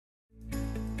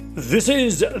This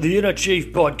is the Inner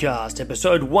Chief Podcast,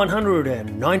 episode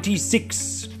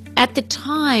 196. At the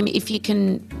time, if you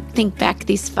can think back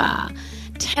this far,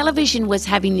 television was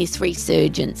having this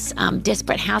resurgence.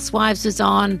 Desperate Housewives was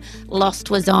on, Lost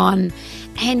was on,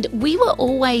 and we were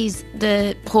always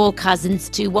the poor cousins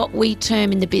to what we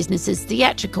term in the business as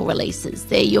theatrical releases.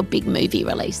 They're your big movie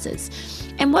releases.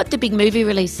 And what the big movie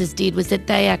releases did was that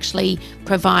they actually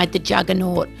provide the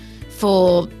juggernaut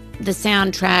for the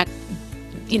soundtrack,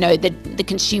 you know, the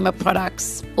consumer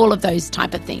products, all of those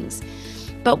type of things.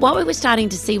 But what we were starting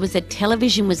to see was that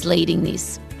television was leading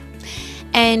this.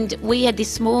 And we had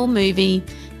this small movie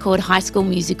called High School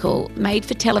Musical, made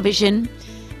for television,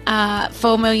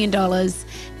 $4 million,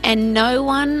 and no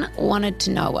one wanted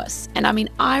to know us. And I mean,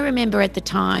 I remember at the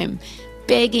time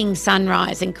begging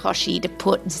Sunrise and Koshi to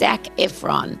put Zac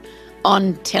Efron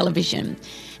on television.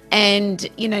 And,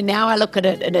 you know, now I look at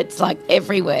it and it's like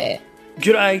everywhere.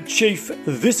 G'day, Chief.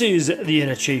 This is the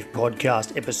Inner Chief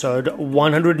Podcast, episode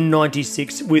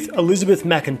 196, with Elizabeth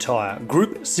McIntyre,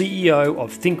 Group CEO of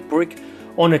Think Brick,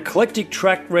 on Eclectic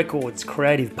track records,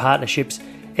 creative partnerships,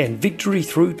 and victory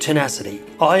through tenacity.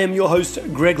 I am your host,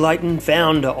 Greg Layton,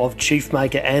 founder of Chief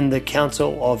Maker and the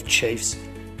Council of Chiefs.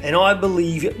 And I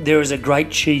believe there is a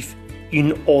great chief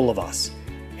in all of us,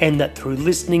 and that through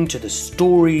listening to the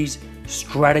stories,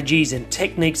 strategies, and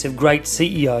techniques of great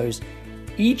CEOs,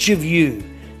 each of you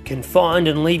can find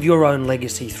and leave your own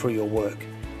legacy through your work.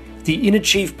 The Inner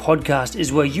Chief Podcast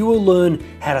is where you will learn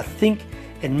how to think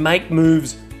and make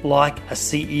moves like a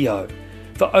CEO.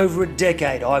 For over a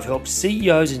decade, I've helped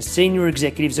CEOs and senior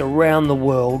executives around the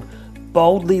world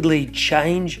boldly lead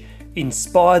change,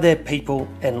 inspire their people,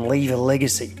 and leave a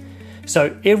legacy.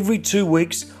 So every 2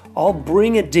 weeks, I'll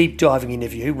bring a deep diving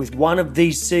interview with one of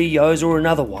these CEOs or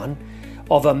another one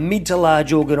of a mid to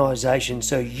large organisation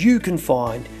so you can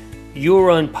find your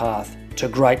own path to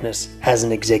greatness as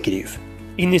an executive.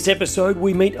 In this episode,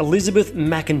 we meet Elizabeth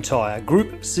McIntyre,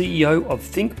 Group CEO of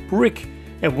Think Brick,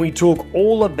 and we talk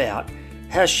all about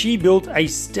how she built a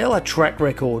stellar track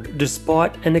record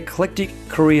despite an eclectic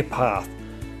career path,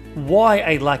 why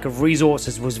a lack of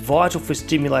resources was vital for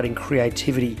stimulating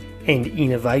creativity and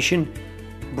innovation,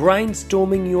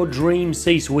 brainstorming your dream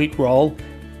C-suite role,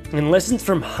 and lessons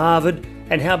from Harvard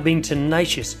and how being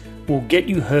tenacious will get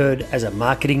you heard as a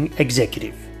marketing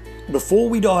executive. Before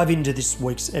we dive into this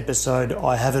week's episode,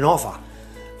 I have an offer.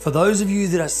 For those of you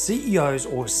that are CEOs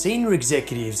or senior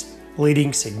executives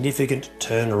leading significant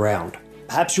turnaround.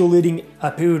 Perhaps you're leading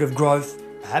a period of growth,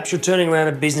 perhaps you're turning around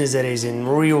a business that is in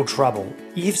real trouble.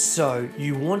 If so,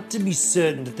 you want to be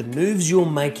certain that the moves you're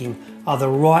making are the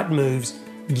right moves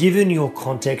given your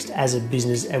context as a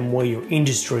business and where your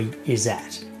industry is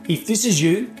at. If this is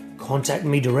you, contact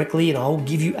me directly and I'll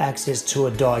give you access to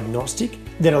a diagnostic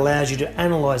that allows you to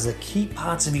analyse the key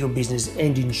parts of your business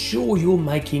and ensure you're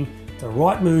making the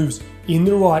right moves in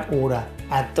the right order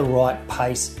at the right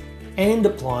pace and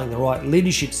applying the right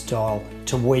leadership style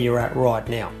to where you're at right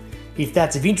now. If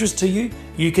that's of interest to you,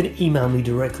 you can email me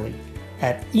directly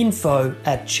at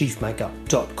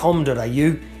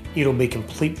info@chiefmaker.com.au. It'll be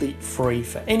completely free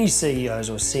for any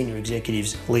CEOs or senior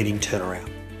executives leading turnaround.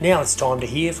 Now it's time to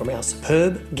hear from our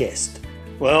superb guest.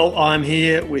 Well, I'm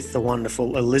here with the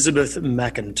wonderful Elizabeth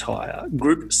McIntyre,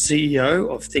 Group CEO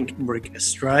of Think Brick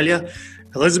Australia.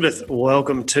 Elizabeth,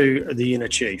 welcome to the Inner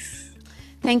Chief.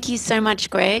 Thank you so much,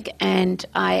 Greg, and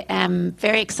I am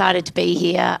very excited to be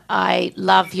here. I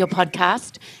love your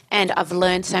podcast, and I've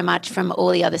learned so much from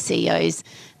all the other CEOs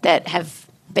that have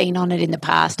been on it in the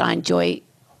past. I enjoy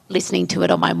listening to it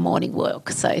on my morning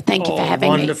walk. So thank you for having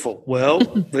me. Wonderful. Well,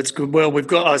 that's good. Well, we've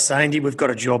got, I was saying to you, we've got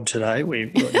a job today.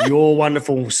 We've got your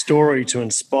wonderful story to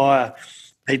inspire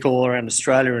people all around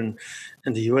Australia and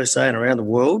the USA and around the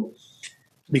world,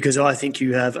 because I think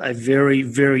you have a very,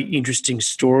 very interesting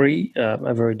story,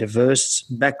 a very diverse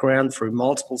background through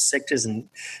multiple sectors and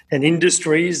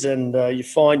industries, and you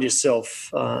find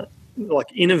yourself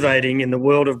like innovating in the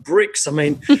world of bricks. I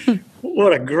mean,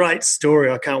 what a great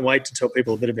story. I can't wait to tell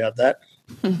people a bit about that.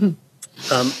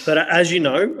 But as you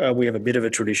know, we have a bit of a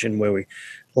tradition where we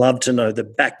love to know the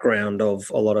background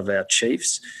of a lot of our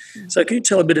chiefs. So can you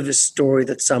tell a bit of a story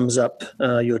that sums up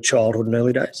your childhood and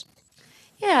early days?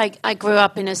 Yeah, I grew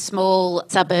up in a small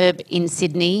suburb in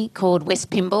Sydney called West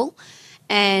Pymble.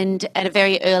 And at a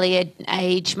very early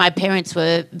age, my parents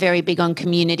were very big on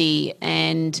community,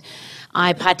 and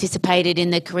I participated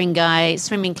in the Ku-ring-gai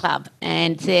swimming club,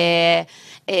 and there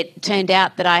it turned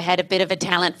out that I had a bit of a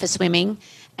talent for swimming.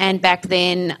 And back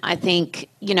then, I think,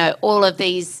 you know, all of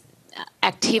these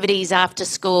activities after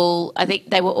school, I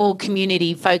think they were all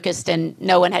community focused and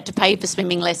no one had to pay for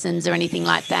swimming lessons or anything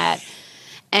like that.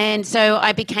 And so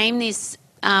I became this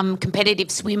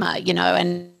competitive swimmer,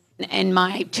 and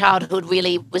my childhood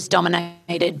really was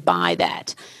dominated by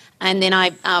that. And then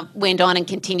I went on and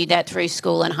continued that through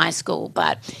school and high school.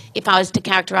 But if I was to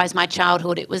characterise my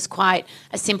childhood, it was quite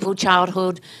a simple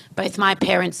childhood. Both my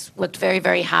parents worked very,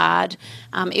 very hard.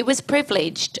 It was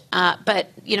privileged, but,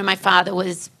 my father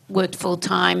worked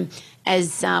full-time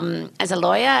as a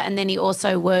lawyer, and then he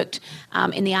also worked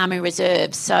in the Army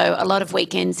Reserve. So a lot of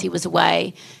weekends he was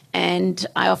away, and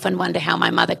I often wonder how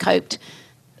my mother coped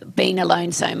being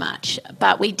alone so much.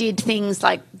 But we did things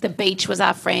like the beach was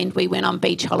our friend. We went on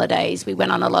beach holidays. We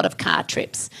went on a lot of car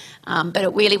trips. But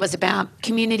it really was about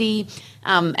community.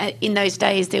 In those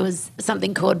days, there was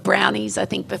something called brownies, I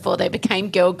think, before they became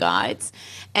Girl Guides.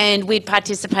 And we'd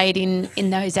participate in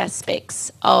those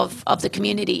aspects of the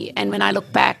community. And when I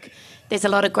look back, there's a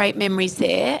lot of great memories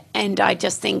there. And I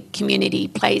just think community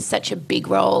plays such a big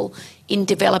role in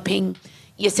developing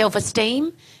your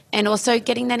self-esteem and also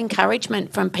getting that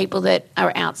encouragement from people that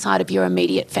are outside of your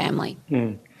immediate family.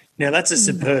 Now, that's a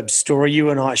superb story. You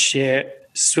and I share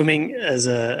swimming as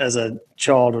a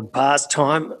childhood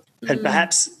pastime, and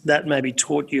perhaps that maybe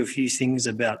taught you a few things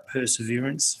about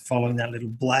perseverance, following that little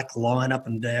black line up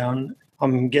and down,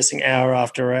 I'm guessing hour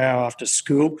after hour after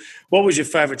school. What was your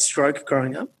favourite stroke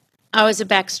growing up? I was a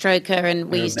backstroker, and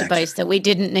we used to boast that we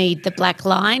didn't need the black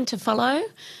line to follow.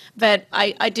 But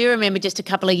I do remember just a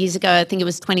couple of years ago, I think it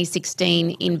was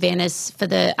 2016 in Venice for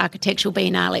the Architectural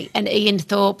Biennale, and Ian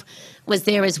Thorpe was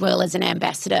there as well as an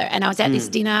ambassador. And I was at this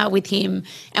dinner with him,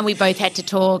 and we both had to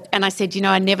talk. And I said,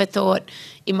 I never thought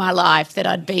in my life that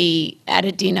I'd be at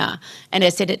a dinner. And I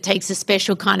said, it takes a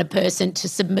special kind of person to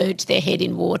submerge their head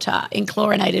in water, in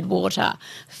chlorinated water,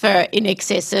 for in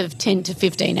excess of 10 to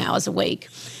 15 hours a week.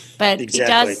 But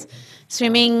Exactly. It does.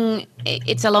 Swimming,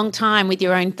 it's a long time with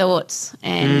your own thoughts.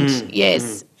 And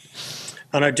yes.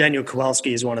 I know Daniel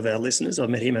Kowalski is one of our listeners. I've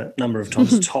met him a number of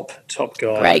times. top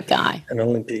guy. Great guy. An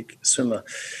Olympic swimmer.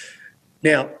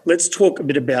 Now, let's talk a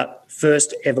bit about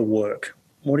first ever work.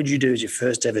 What did you do as your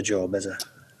first ever job as a...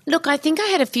 Look, I think I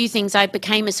had a few things. I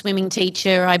became a swimming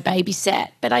teacher, I babysat,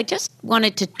 but I just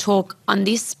wanted to talk on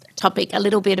this topic a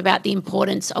little bit about the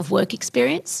importance of work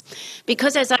experience,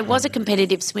 because as I was a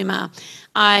competitive swimmer,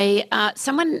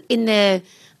 someone in the,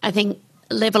 I think,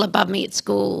 level above me at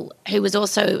school who was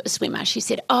also a swimmer, she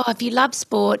said, if you love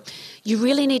sport, you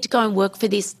really need to go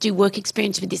and do work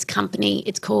experience with this company.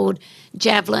 It's called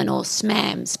Javelin, or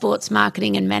SMAM, Sports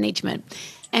Marketing and Management.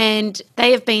 And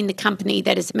they have been the company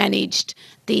that has managed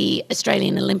the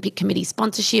Australian Olympic Committee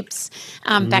sponsorships.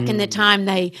 Back in the time,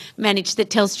 they managed the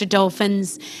Telstra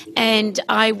Dolphins. And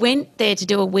I went there to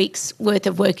do a week's worth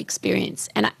of work experience,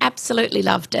 and I absolutely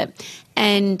loved it.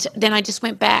 And then I just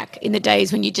went back in the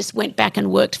days when you just went back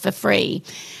and worked for free.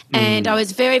 And I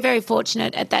was very, very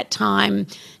fortunate at that time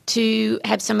to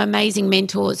have some amazing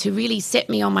mentors who really set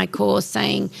me on my course,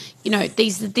 saying,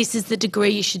 this is the degree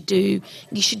you should do.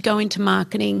 You should go into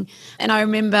marketing. And I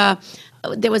remember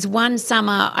there was one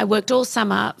summer, I worked all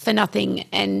summer for nothing,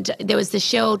 and there was the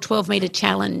Shell 12-metre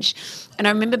challenge. And I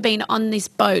remember being on this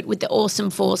boat with the awesome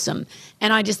foursome,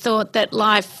 and I just thought that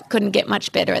life couldn't get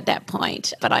much better at that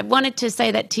point. But I wanted to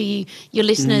say that to your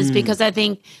listeners, because I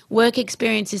think work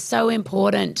experience is so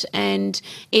important, and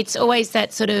it's always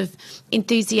that sort of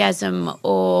enthusiasm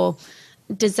or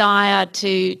desire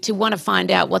to want to find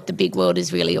out what the big world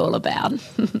is really all about.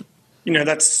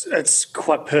 That's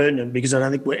quite pertinent, because I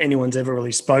don't think anyone's ever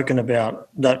really spoken about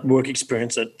that work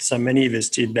experience that so many of us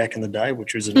did back in the day,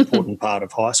 which was an important part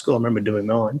of high school. I remember doing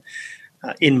mine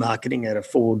in marketing at a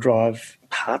four-wheel drive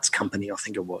parts company, I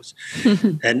think it was,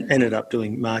 and ended up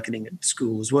doing marketing at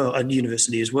school as well, at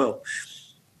university as well.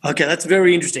 Okay, that's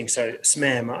very interesting. So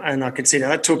SMAM, and I can see now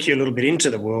that took you a little bit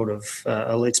into the world of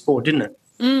elite sport, didn't it?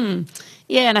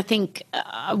 Yeah, and I think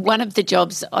one of the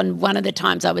jobs on one of the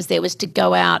times I was there was to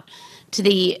go out to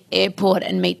the airport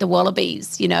and meet the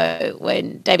Wallabies,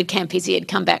 when David Campisi had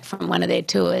come back from one of their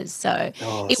tours. So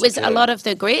it was a lot of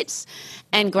the grits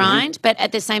and grind, but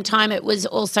at the same time it was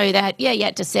also that, you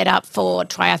had to set up for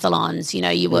triathlons.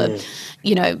 You were,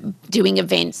 doing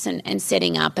events and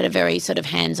setting up at a very sort of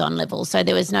hands-on level. So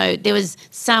there was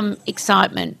some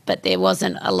excitement, but there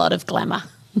wasn't a lot of glamour.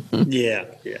 Yeah.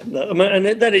 I mean,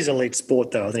 and that is elite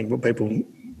sport, though. I think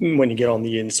when you get on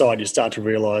the inside, you start to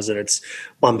realise that it's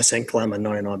 1% glamour,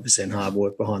 99% hard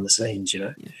work behind the scenes,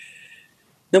 Yeah.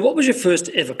 Now, what was your first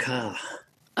ever car?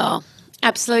 Oh,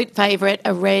 absolute favourite,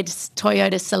 a red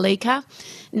Toyota Celica,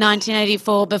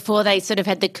 1984, before they sort of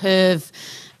had the curve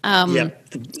The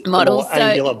model. more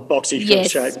angular, boxy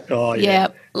Yes, shape. Oh, yeah,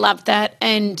 loved that.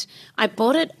 And I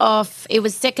bought it off, it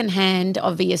was secondhand,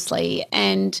 obviously,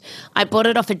 and I bought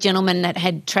it off a gentleman that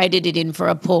had traded it in for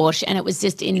a Porsche, and it was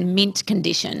just in mint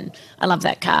condition. I love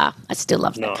that car. I still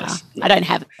love that car. Nice. I don't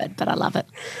have it, but I love it.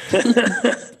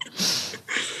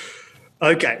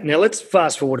 Okay, now let's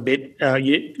fast forward a bit.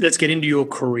 Let's get into your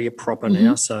career proper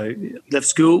now. So, left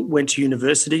school, went to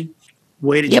university.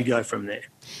 Where did you go from there?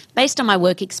 Based on my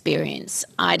work experience,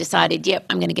 I decided,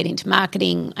 I'm going to get into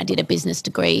marketing. I did a business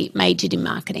degree, majored in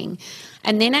marketing,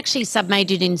 and then actually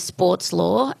sub-majored in sports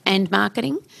law and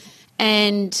marketing.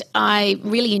 And I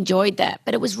really enjoyed that.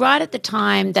 But it was right at the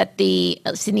time that the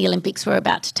Sydney Olympics were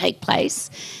about to take place.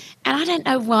 And I don't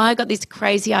know why I got this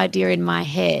crazy idea in my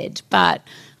head, but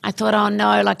I thought, oh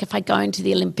no, like if I go into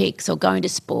the Olympics or go into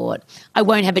sport, I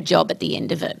won't have a job at the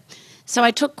end of it. So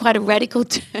I took quite a radical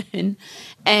turn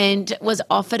and was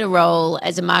offered a role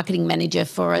as a marketing manager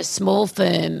for a small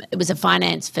firm. It was a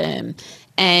finance firm,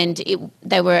 and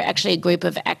they were actually a group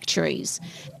of actuaries,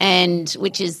 and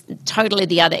which is totally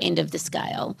the other end of the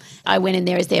scale. I went in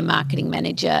there as their marketing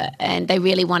manager, and they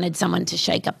really wanted someone to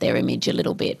shake up their image a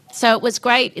little bit. So it was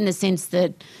great in the sense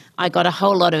that I got a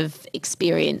whole lot of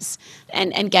experience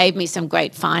and gave me some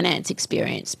great finance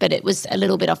experience, but it was a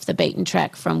little bit off the beaten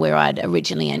track from where I'd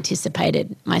originally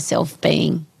anticipated myself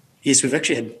being. Yes, we've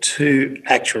actually had two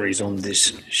actuaries on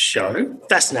this show.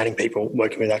 Fascinating people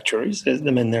working with actuaries. I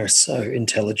mean, they're so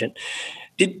intelligent.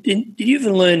 Did you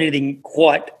even learn anything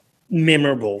quite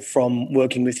memorable from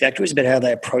working with the actuaries about how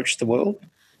they approach the world?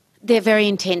 They're very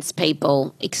intense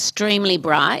people, extremely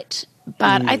bright.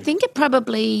 But I think it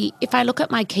probably, if I look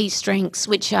at my key strengths,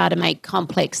 which are to make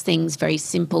complex things very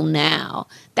simple now,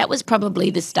 that was probably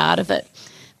the start of it.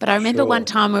 But I remember one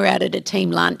time we were out at a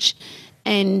team lunch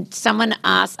and someone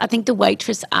asked, I think the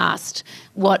waitress asked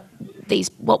what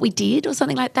we did or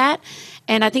something like that.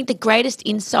 And I think the greatest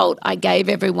insult I gave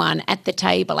everyone at the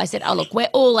table, I said, oh, look, we're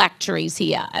all actuaries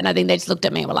here. And I think they just looked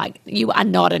at me and were like, you are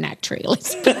not an actuary,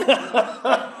 Elizabeth.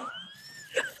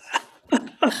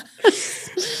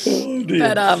 Oh,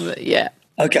 dear. But, yeah.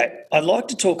 Okay, I'd like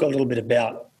to talk a little bit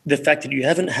about the fact that you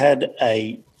haven't had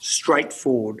a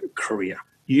straightforward career.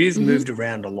 You've moved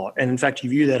around a lot, and in fact, you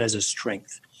view that as a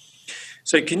strength.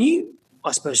 So can you,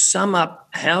 I suppose, sum up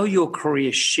how your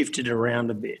career shifted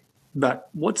around a bit? But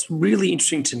what's really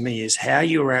interesting to me is how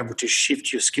you were able to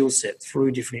shift your skill set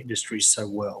through different industries so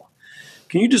well.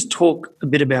 Can you just talk a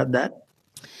bit about that?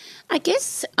 I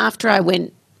guess after I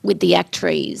went with the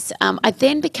actuaries, I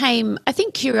then became, I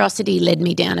think curiosity led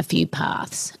me down a few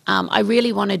paths. I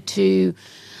really wanted to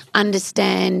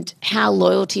understand how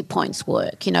loyalty points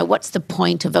work. You know, what's the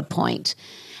point of a point?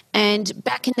 And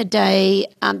back in the day,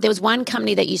 there was one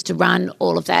company that used to run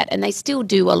all of that, and they still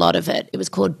do a lot of it. It was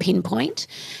called Pinpoint,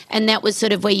 and that was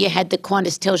sort of where you had the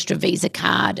Qantas Telstra Visa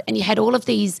card, and you had all of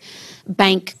these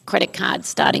bank credit cards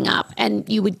starting up, and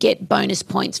you would get bonus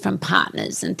points from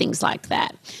partners and things like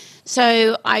that.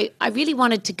 So I really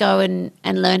wanted to go and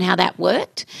learn how that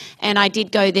worked. And I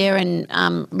did go there and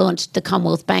launched the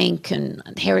Commonwealth Bank and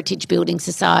Heritage Building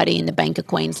Society and the Bank of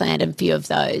Queensland and a few of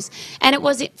those. And it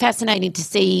was fascinating to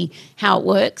see how it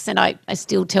works. And I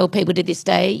still tell people to this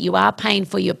day, you are paying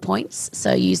for your points,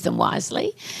 so use them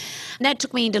wisely. And that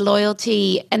took me into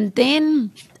loyalty. And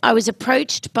then I was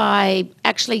approached by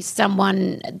actually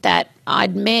someone that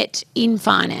I'd met in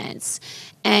finance.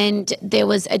 And there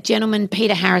was a gentleman,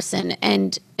 Peter Harrison,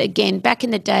 and again, back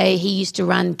in the day, he used to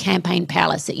run Campaign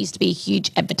Palace. It used to be a huge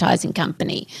advertising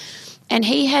company. And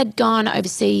he had gone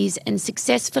overseas and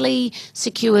successfully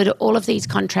secured all of these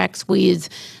contracts with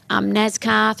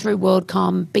NASCAR through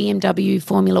WorldCom, BMW,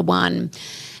 Formula One.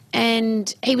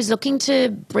 And he was looking to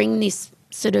bring this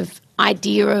sort of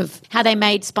idea of how they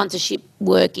made sponsorship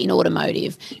work in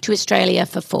automotive to Australia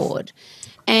for Ford.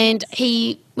 And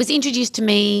he was introduced to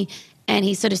me. And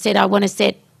he sort of said, I want to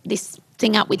set this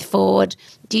thing up with Ford.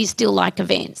 Do you still like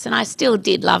events? And I still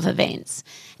did love events.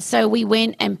 So we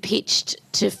went and pitched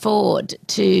to Ford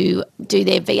to do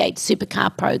their V8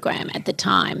 supercar program at the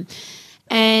time.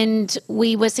 And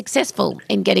we were successful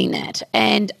in getting that.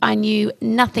 And I knew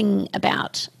nothing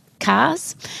about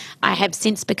cars. I have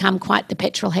since become quite the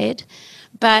petrol head.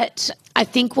 But I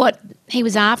think what he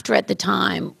was after at the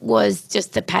time was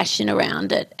just the passion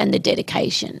around it and the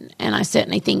dedication. And I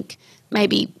certainly think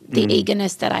maybe the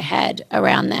eagerness that I had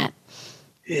around that.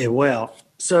 Yeah, wow.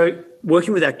 So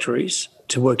working with actuaries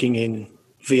to working in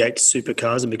V8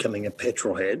 supercars and becoming a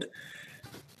petrol head,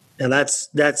 now that's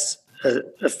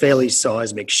a fairly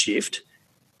seismic shift.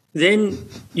 Then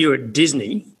you're at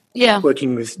Disney Yeah.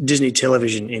 working with Disney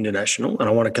Television International, and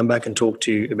I want to come back and talk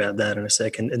to you about that in a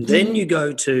second. And then you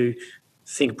go to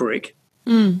Think Brick,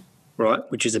 right,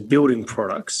 which is a building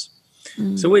products.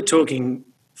 So we're talking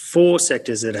 4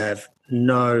 sectors that have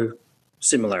no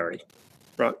similarity,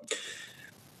 right?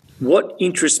 What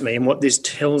interests me and what this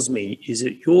tells me is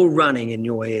that you're running in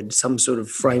your head some sort of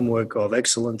framework of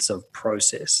excellence of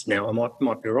process. Now, I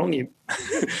might be wrong,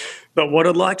 but what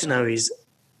I'd like to know is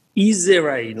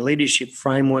there a leadership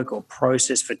framework or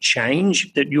process for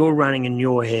change that you're running in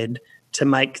your head to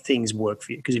make things work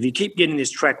for you? Because if you keep getting this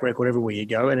track record everywhere you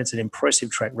go, and it's an impressive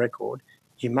track record,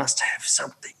 you must have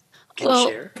something. Can you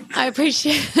share it? I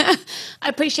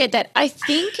appreciate that. I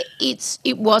think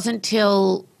it wasn't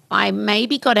until I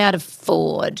maybe got out of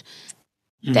Ford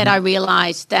that I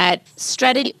realised that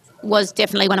strategy was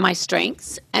definitely one of my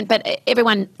strengths. But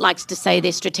everyone likes to say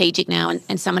they're strategic now,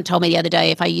 and someone told me the other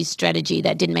day if I used strategy,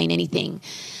 that didn't mean anything.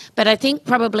 But I think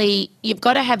probably you've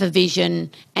got to have a vision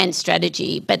and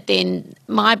strategy. But then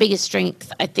my biggest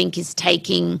strength, I think, is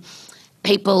taking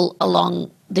people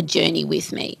along the journey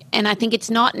with me. And I think it's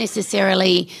not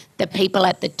necessarily the people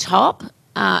at the top.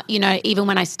 Even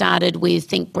when I started with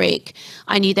Think Brick,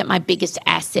 I knew that my biggest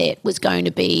asset was going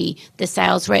to be the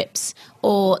sales reps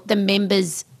or the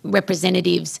members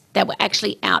representatives that were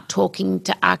actually out talking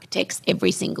to architects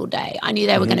every single day. I knew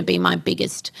they were going to be my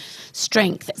biggest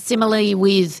strength. Similarly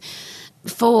with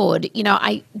Ford,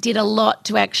 I did a lot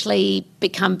to actually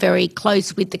become very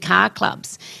close with the car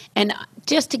clubs. And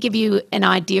just to give you an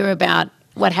idea about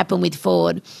what happened with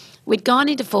Ford, we'd gone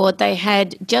into Ford, they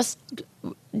had just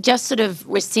sort of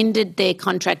rescinded their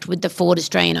contract with the Ford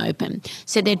Australian Open.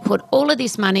 So they'd put all of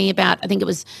this money, about, I think it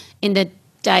was in the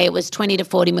day, it was $20 to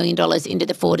 $40 million into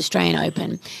the Ford Australian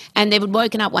Open. And they would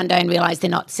woken up one day and realised they're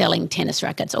not selling tennis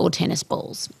rackets or tennis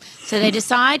balls. So they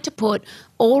decide to put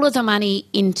all of the money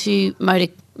into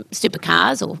motor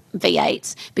supercars or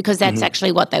V8s because that's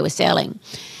actually what they were selling.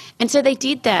 And so they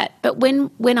did that. But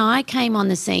when I came on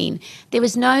the scene, there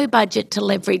was no budget to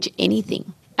leverage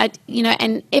anything.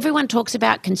 And everyone talks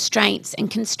about constraints,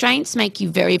 and constraints make you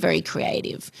very, very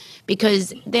creative,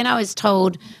 because then I was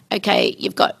told, okay,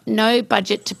 you've got no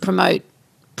budget to promote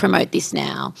this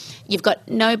now. You've got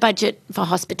no budget for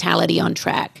hospitality on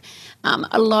track.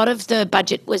 A lot of the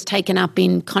budget was taken up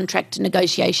in contract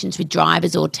negotiations with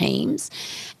drivers or teams.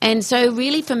 And so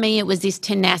really for me it was this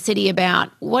tenacity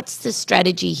about what's the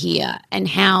strategy here and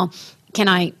how can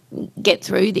I get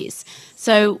through this.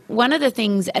 So one of the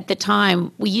things at the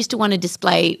time, we used to want to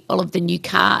display all of the new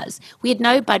cars. We had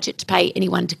no budget to pay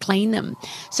anyone to clean them.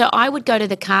 So I would go to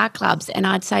the car clubs and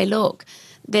I'd say, look,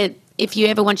 that if you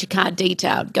ever want your car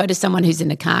detailed, go to someone who's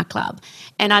in a car club.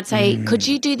 And I'd say, could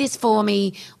you do this for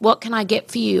me? What can I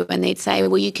get for you? And they'd say,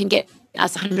 well, you can get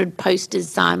us 100 posters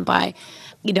signed by,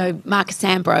 Marcus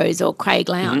Ambrose or Craig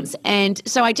Lowndes. And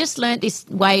so I just learnt this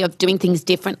way of doing things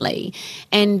differently.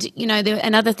 And,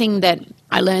 another thing that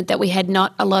I learnt, that we had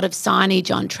not a lot of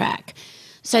signage on track.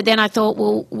 So then I thought,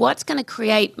 well, what's going to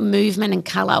create movement and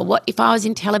colour? What if I was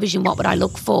in television, what would I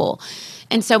look for?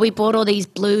 And so we bought all these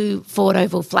blue Ford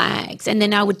Oval flags, and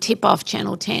then I would tip off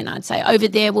Channel 10. I'd say, over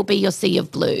there will be your sea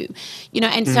of blue.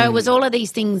 And so it was all of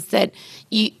these things that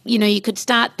you could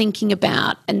start thinking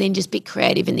about and then just be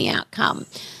creative in the outcome.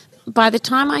 By the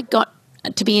time I got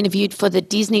to be interviewed for the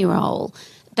Disney role,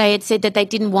 they had said that they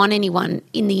didn't want anyone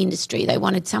in the industry. They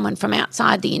wanted someone from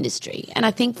outside the industry. And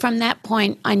I think from that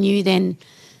point I knew then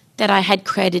that I had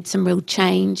created some real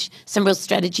change, some real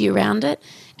strategy around it.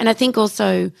 And I think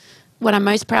also what I'm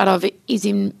most proud of is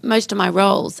in most of my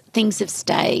roles, things have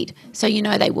stayed. So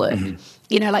they work.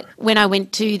 Like when I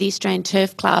went to the Australian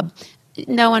Turf Club,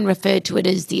 no one referred to it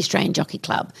as the Australian Jockey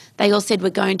Club. They all said, we're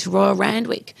going to Royal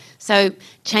Randwick. So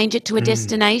change it to a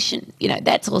destination.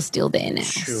 That's all still there now.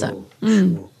 Sure.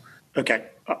 Okay.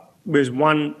 There's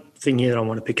one thing here that I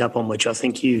want to pick up on, which I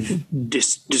think you've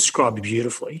described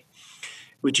beautifully,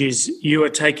 which is you are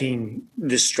taking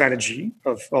the strategy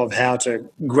of how to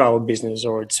grow a business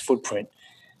or its footprint,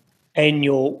 and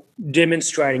you're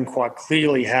demonstrating quite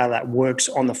clearly how that works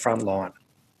on the front line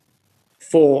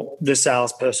for the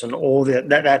salesperson, or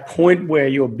that point where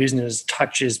your business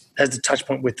has the touch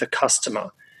point with the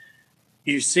customer.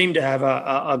 You seem to have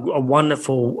a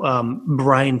wonderful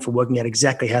brain for working out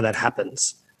exactly how that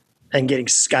happens and getting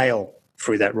scale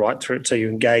through that, right? So you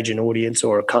engage an audience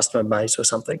or a customer base or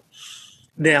something.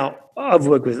 Now, I've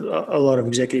worked with a lot of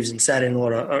executives and sat in a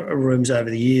lot of rooms over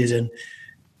the years, and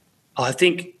I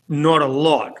think not a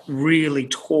lot really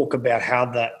talk about how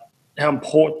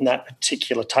important that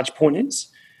particular touch point is,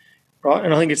 right?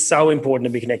 And I think it's so important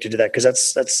to be connected to that, because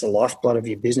that's the lifeblood of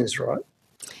your business, right?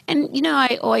 And,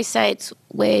 I always say it's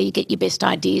where you get your best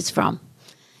ideas from.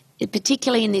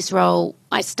 Particularly in this role,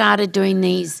 I started doing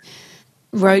these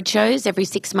road shows every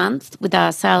 6 months with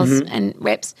our sales and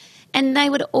reps, and they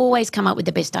would always come up with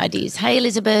the best ideas. Hey,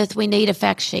 Elizabeth, we need a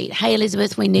fact sheet. Hey,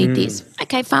 Elizabeth, we need this.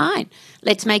 Okay, fine.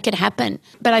 Let's make it happen.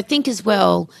 But I think as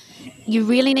well, you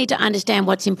really need to understand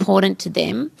what's important to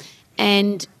them.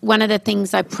 And one of the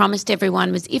things I promised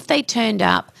everyone was if they turned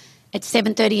up at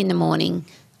 7:30 in the morning,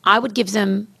 I would give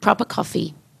them proper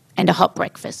coffee and a hot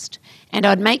breakfast. And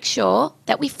I'd make sure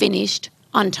that we finished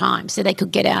on time so they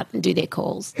could get out and do their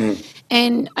calls.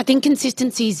 And I think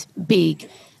consistency is big,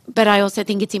 but I also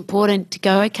think it's important to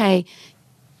go, okay,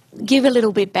 give a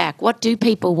little bit back. What do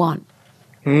people want?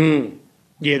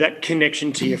 Yeah, that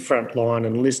connection to your front line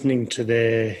and listening to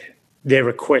their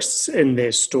requests and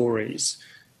their stories.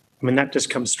 I mean, that just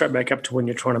comes straight back up to when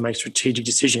you're trying to make strategic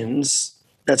decisions.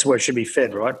 That's where it should be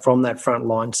fed, right, from that front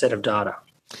line set of data.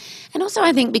 And also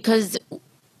I think because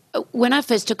when I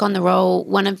first took on the role,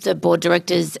 one of the board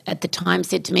directors at the time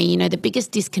said to me, the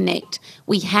biggest disconnect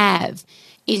we have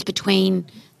is between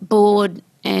board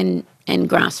and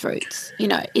grassroots,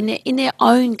 in their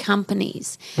own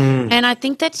companies. And I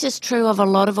think that's just true of a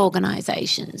lot of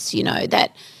organisations,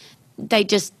 that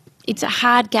it's a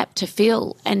hard gap to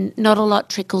fill and not a lot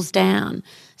trickles down.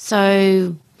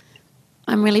 So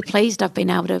I'm really pleased I've been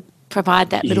able to provide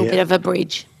that little bit of a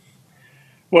bridge.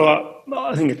 Well,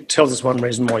 I think it tells us one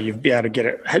reason why you have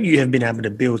been able to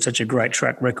build such a great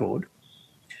track record.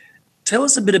 Tell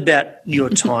us a bit about your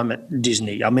time at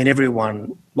Disney. I mean,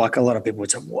 everyone, like a lot of people,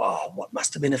 would say, wow, what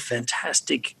must have been a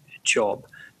fantastic job.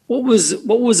 What was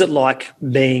it like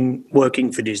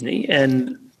working for Disney,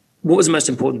 and what was the most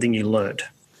important thing you learned?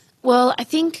 Well, I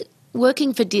think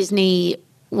working for Disney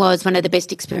was one of the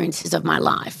best experiences of my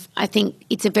life. I think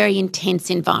it's a very intense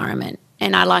environment.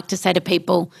 And I like to say to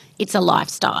people, it's a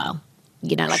lifestyle.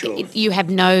 Sure. You have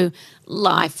no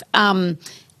life.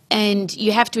 And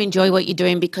you have to enjoy what you're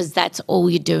doing because that's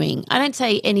all you're doing. I don't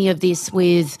say any of this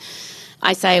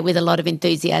I say it with a lot of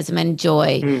enthusiasm and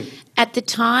joy. At the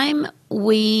time,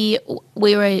 we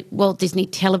were at Walt Disney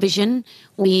Television.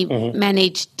 We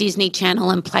managed Disney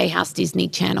Channel and Playhouse Disney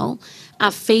Channel.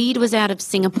 Our feed was out of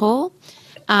Singapore.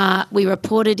 We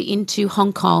reported into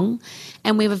Hong Kong,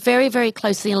 and we were very, very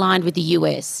closely aligned with the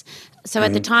US. So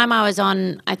at the time I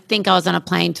think I was on a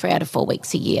plane 3 out of 4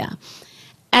 weeks a year.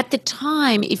 At the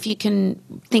time, if you can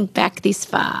think back this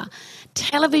far,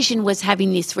 television was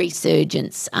having this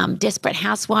resurgence. Desperate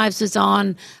Housewives was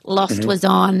on, Lost was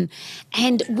on,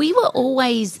 and we were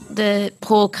always the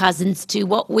poor cousins to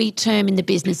what we term in the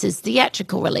business as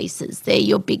theatrical releases. They're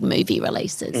your big movie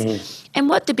releases. And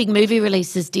what the big movie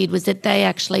releases did was that they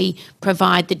actually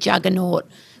provide the juggernaut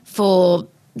for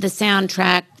the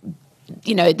soundtrack,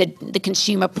 the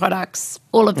consumer products,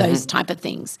 all of those type of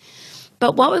things.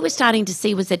 But what we were starting to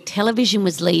see was that television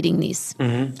was leading this.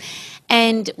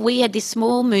 And we had this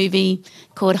small movie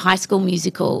called High School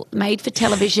Musical, made for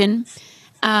television,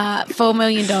 $4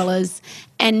 million,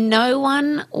 and no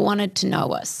one wanted to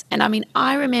know us. And,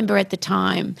 I remember at the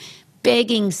time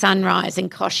begging Sunrise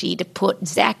and Koshi to put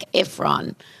Zac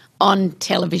Efron on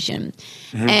television.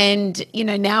 And,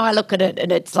 now I look at it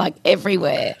and it's like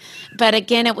everywhere. But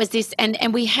again, it was this,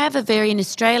 and we have in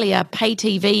Australia, pay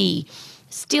TV.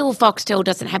 Still, Foxtel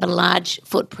doesn't have a large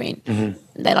footprint.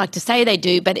 They like to say they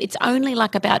do, but it's only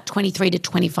like about 23 to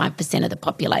 25% of the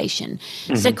population.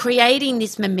 So creating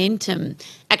this momentum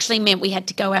actually meant we had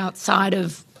to go outside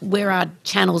of where our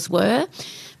channels were.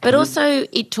 But also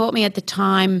it taught me at the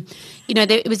time,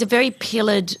 it was a very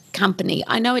pillared company.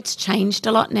 I know it's changed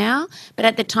a lot now, but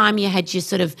at the time you had your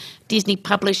sort of Disney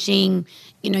publishing,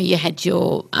 you had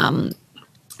your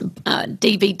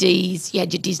DVDs, you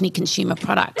had your Disney consumer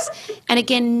products. And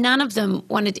again, none of them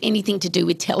wanted anything to do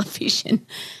with television.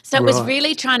 So it was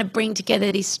really trying to bring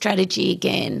together this strategy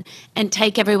again and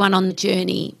take everyone on the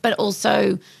journey, but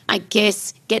also, I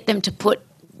guess, get them to put,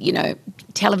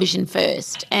 television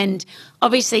first. And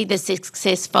obviously the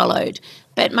success followed.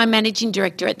 But my managing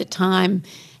director at the time,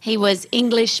 he was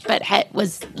English but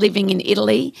was living in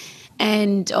Italy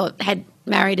and had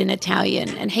married an Italian.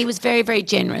 And he was very, very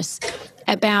generous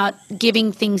about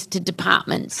giving things to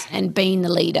departments and being the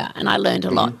leader. And I learned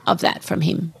a lot of that from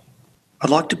him. I'd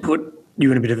like to put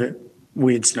you in a bit of a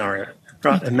weird scenario.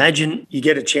 Right? Imagine you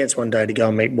get a chance one day to go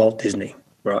and meet Walt Disney,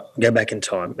 right? Go back in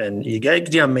time and you go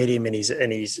down and meet him and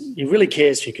he really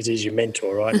cares for you because he's your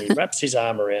mentor, right? And he wraps his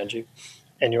arm around you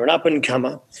and you're an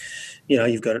up-and-comer.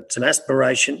 You've got some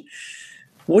aspiration.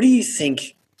 What do you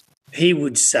think he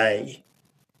would say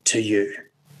to you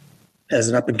as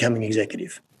an up-and-coming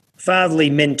executive? Fatherly,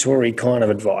 mentory kind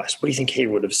of advice. What do you think he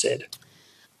would have said?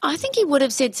 I think he would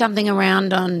have said something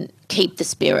around on keep the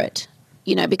spirit,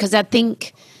 because I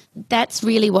think that's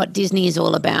really what Disney is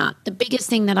all about. The biggest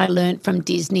thing that I learned from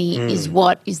Disney is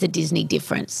what is the Disney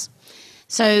difference.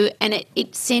 So, and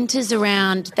it centres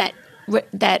around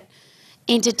that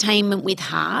entertainment with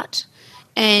heart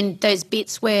and those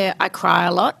bits where I cry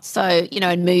a lot. So,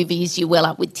 in movies you well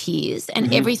up with tears,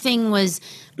 and everything was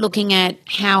looking at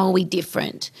how are we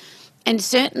different. And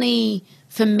certainly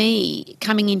for me,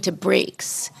 coming into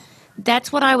Bricks,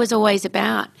 that's what I was always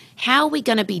about. How are we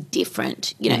going to be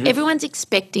different? Everyone's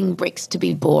expecting Bricks to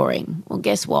be boring. Well,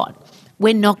 guess what?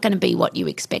 We're not going to be what you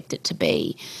expect it to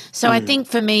be. So I think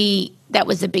for me, that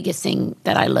was the biggest thing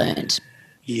that I learned.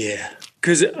 Yeah,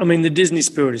 because, the Disney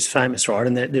spirit is famous, right?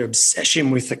 And their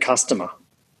obsession with the customer,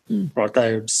 right?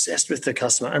 They're obsessed with the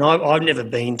customer. And I've never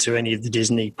been to any of the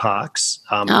Disney parks,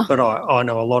 but I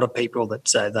know a lot of people that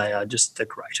say they are just the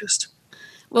greatest.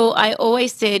 Well, I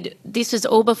always said this was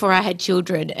all before I had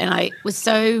children, and I was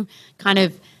so kind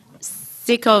of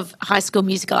sick of High School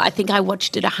Musical. I think I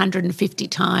watched it 150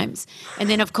 times. And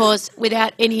then, of course,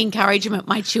 without any encouragement,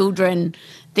 my children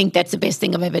think that's the best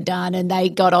thing I've ever done, and they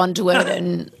got onto it,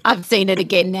 and I've seen it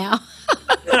again now.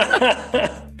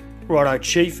 Righto,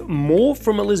 Chief. More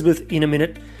from Elizabeth in a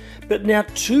minute. But now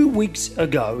 2 weeks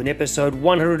ago, in episode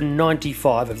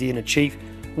 195 of The Inner Chief,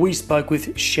 we spoke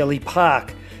with Shelley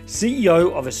Park,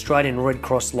 CEO of Australian Red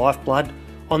Cross Lifeblood,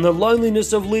 on the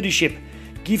loneliness of leadership,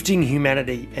 gifting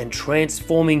humanity and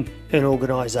transforming an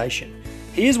organisation.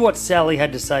 Here's what Sally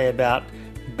had to say about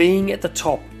being at the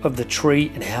top of the tree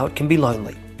and how it can be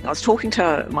lonely. I was talking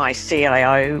to my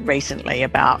CIO recently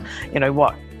about,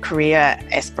 what career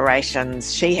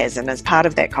aspirations she has, and as part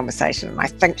of that conversation, and I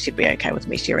think she'd be okay with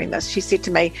me sharing this, she said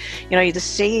to me, the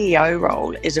CEO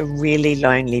role is a really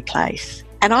lonely place.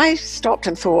 And I stopped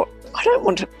and thought, I don't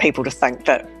want people to think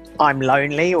that I'm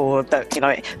lonely or that,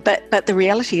 but the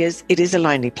reality is it is a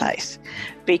lonely place,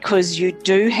 because you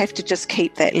do have to just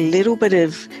keep that little bit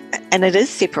of, and it is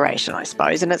separation, I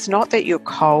suppose, and it's not that you're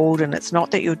cold and it's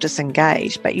not that you're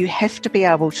disengaged, but you have to be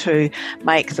able to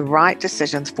make the right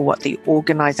decisions for what the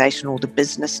organisation or the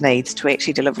business needs to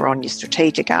actually deliver on your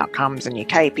strategic outcomes and your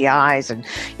KPIs and,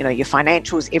 your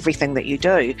financials, everything that you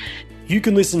do. You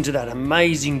can listen to that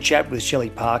amazing chat with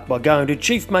Shelley Park by going to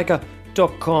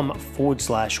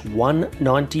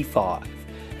chiefmaker.com/195.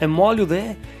 And while you're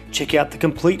there, check out the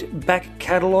complete back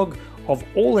catalogue of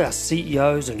all our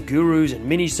CEOs and gurus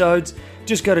and minisodes.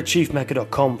 Just go to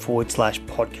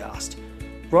chiefmaker.com/podcast.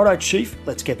 Righto, Chief,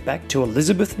 let's get back to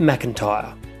Elizabeth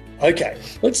McIntyre. Okay,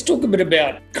 let's talk a bit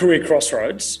about career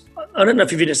crossroads. I don't know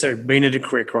if you've necessarily been at a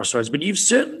career crossroads, but you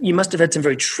must have had some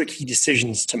very tricky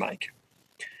decisions to make.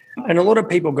 And a lot of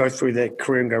people go through their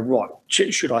career and go, right,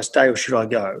 should I stay or should I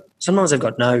go? Sometimes they've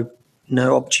got no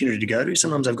opportunity to go to.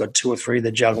 Sometimes they've got 2 or 3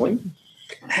 they're juggling.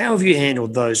 How have you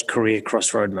handled those career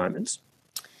crossroad moments?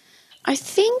 I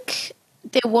think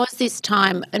there was this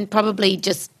time, and probably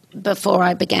just before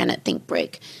I began at Think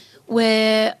Brick,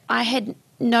 where I had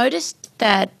noticed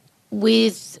that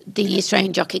with the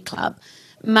Australian Jockey Club,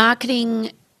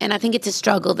 marketing, and I think it's a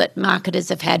struggle that marketers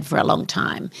have had for a long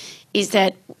time, is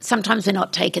that sometimes we're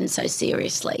not taken so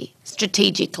seriously,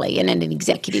 strategically and at an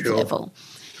executive level.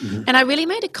 Mm-hmm. And I really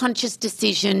made a conscious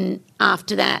decision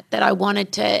after that I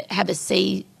wanted to have a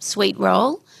C-suite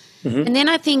role. Mm-hmm. And then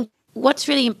I think what's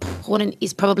really important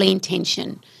is probably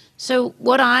intention. So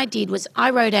what I did was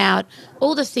I wrote out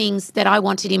all the things that I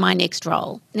wanted in my next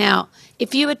role. Now,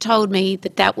 if you had told me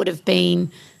that would have been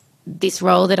this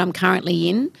role that I'm currently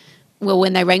in, well,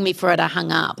 when they rang me for it, I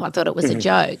hung up. I thought it was a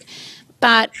joke.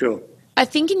 But I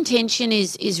think intention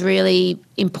is really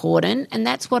important, and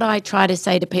that's what I try to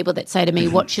say to people that say to me,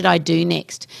 what should I do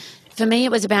next? For me,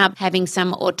 it was about having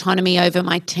some autonomy over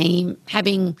my team,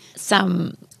 having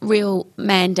some real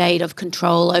mandate of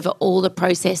control over all the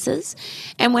processes.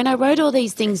 And when I wrote all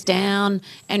these things down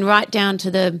and right down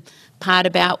to the part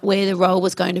about where the role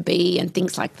was going to be and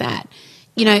things like that,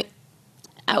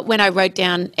 when I wrote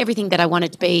down everything that I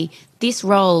wanted to be, this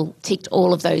role ticked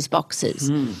all of those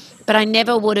boxes. But I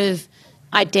never would have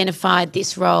identified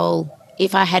this role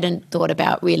if I hadn't thought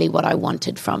about really what I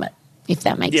wanted from it, if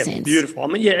that makes sense. Yeah,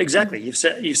 beautiful. Exactly. You've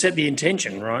set the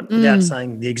intention, right, without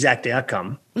saying the exact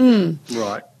outcome.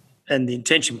 Right. And the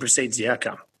intention precedes the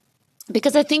outcome.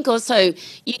 Because I think also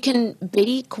you can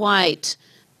be quite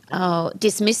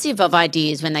dismissive of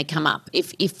ideas when they come up.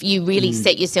 If you really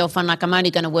set yourself on, like, I'm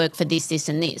only going to work for this, this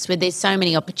and this, where there's so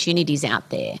many opportunities out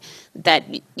there that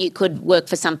you could work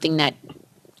for something that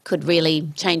could really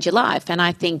change your life. And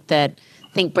I think that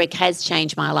Think Brick has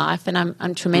changed my life, and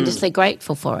I'm tremendously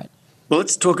grateful for it. Well,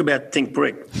 let's talk about Think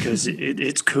Brick because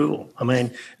it's cool. I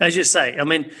mean, as you say,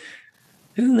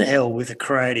 who in the hell with a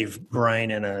creative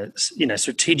brain and a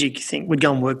strategic thing would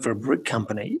go and work for a brick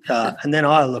company? And then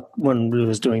I look when we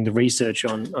was doing the research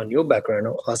on your background,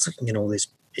 I was looking at all these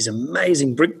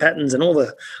amazing brick patterns and all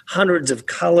the hundreds of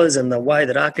colours and the way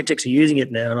that architects are using it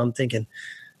now, and I'm thinking,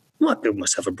 I might build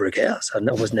myself a brick house. I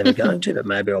was never going to, but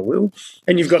maybe I will.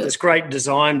 And you've got this great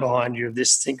design behind you of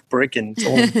this Think Brick, and it's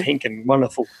all pink and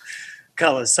wonderful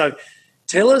colours. So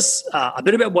tell us a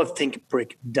bit about what Think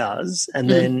Brick does, and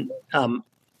then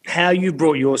how you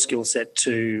brought your skill set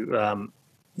to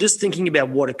just thinking about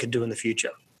what it could do in the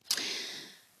future.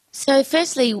 So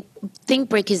firstly, Think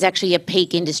Brick is actually a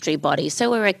peak industry body.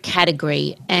 So we're a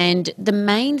category, and the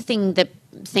main thing that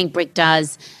Think Brick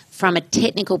does from a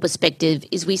technical perspective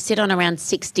is we sit on around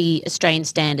 60 Australian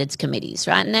standards committees,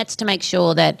 right? And that's to make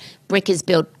sure that brick is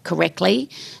built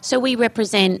correctly. So we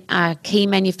represent key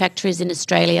manufacturers in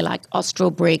Australia like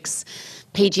Austral Bricks,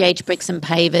 PGH Bricks and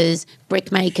Pavers,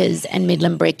 Brickmakers and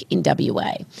Midland Brick in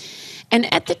WA.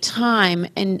 And at the time,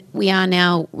 and we are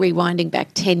now rewinding back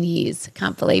 10 years,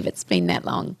 can't believe it's been that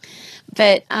long,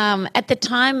 but at the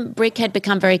time, brick had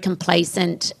become very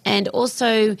complacent, and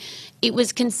also it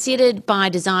was considered by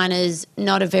designers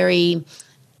not a very,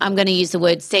 I'm going to use the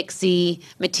word sexy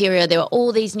material. There were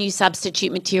all these new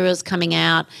substitute materials coming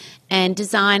out, and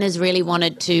designers really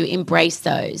wanted to embrace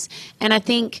those. And I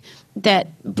think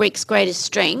that brick's greatest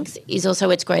strength is also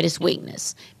its greatest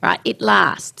weakness, right? It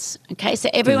lasts, okay? So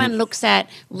everyone looks at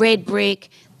red brick,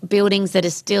 buildings that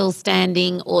are still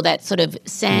standing, or that sort of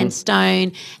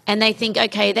sandstone, and they think,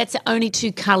 okay, that's the only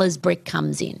two colours brick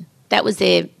comes in. That was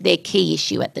their key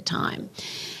issue at the time.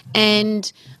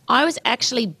 And I was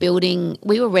actually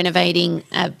we were renovating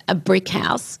a brick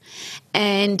house,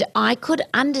 and I could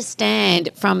understand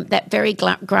from that very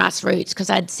grassroots, because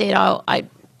I'd said,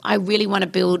 I really want to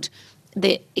build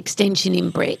the extension in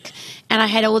brick. And I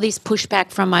had all this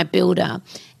pushback from my builder.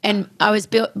 And I was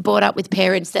brought up with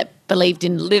parents that believed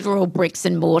in literal bricks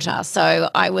and mortar.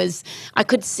 So I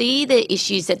could see the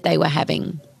issues that they were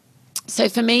having. So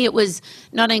for me, it was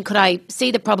not only could I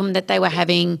see the problem that they were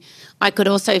having, I could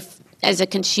also, as a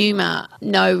consumer,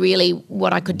 know really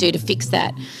what I could do to fix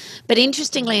that. But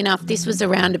interestingly enough, this was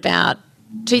around about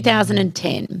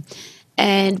 2010.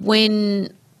 And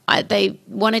when they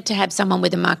wanted to have someone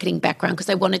with a marketing background because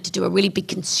they wanted to do a really big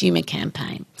consumer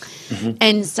campaign.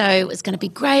 And so it was going to be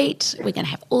great. We're going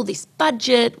to have all this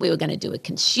budget. We were going to do a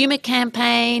consumer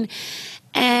campaign.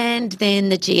 And then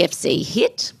the GFC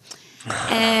hit.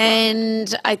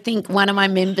 And I think one of my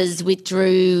members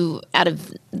withdrew out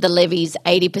of the levies,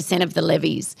 80% of the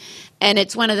levies. And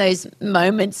it's one of those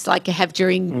moments like I have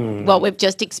during what we've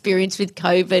just experienced with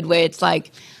COVID, where it's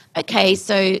like, okay,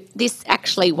 so this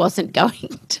actually wasn't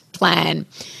going to plan.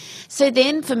 So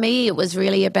then for me, it was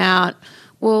really about,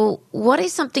 well, what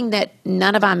is something that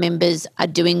none of our members are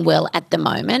doing well at the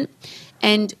moment?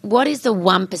 And what is the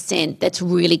 1% that's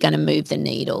really going to move the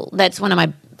needle? That's one of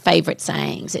my favourite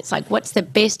sayings. It's like, what's the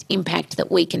best impact that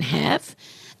we can have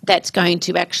that's going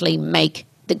to actually make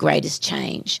the greatest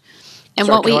change? And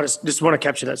sorry, I just want to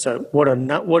capture that. So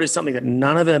what is something that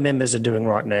none of our members are doing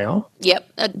right now?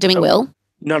 Yep, doing well.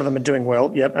 None of them are doing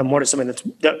well, yep. And what is something that's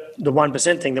the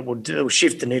 1% thing that will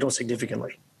shift the needle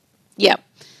significantly? Yep.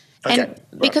 Okay, and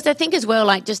because I think as well,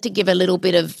 like just to give a little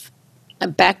bit of a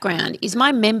background, is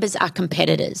my members are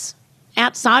competitors.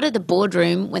 Outside of the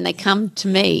boardroom, when they come to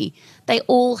me, they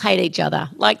all hate each other.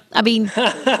 Like, I mean,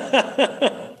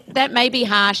 that may be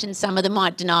harsh and some of them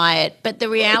might deny it, but the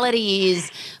reality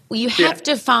is you have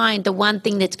to find the one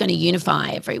thing that's going to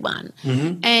unify everyone.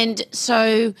 And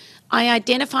so I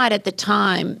identified at the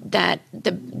time that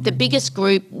the biggest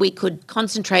group we could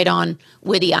concentrate on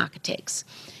were the architects.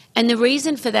 And the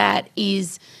reason for that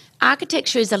is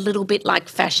architecture is a little bit like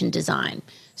fashion design.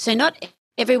 So not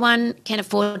everyone can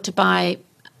afford to buy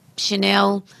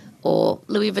Chanel or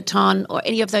Louis Vuitton or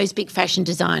any of those big fashion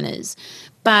designers.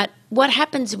 But what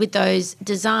happens with those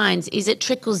designs is it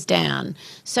trickles down.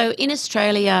 So in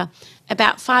Australia,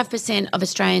 about 5% of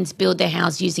Australians build their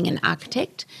house using an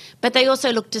architect, but they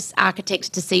also look to architects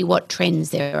to see what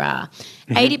trends there are.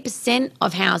 80%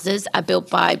 of houses are built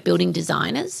by building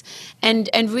designers, and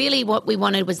really what we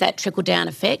wanted was that trickle-down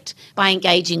effect by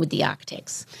engaging with the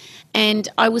architects. And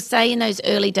I will say in those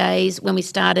early days when we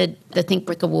started the Think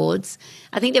Brick Awards,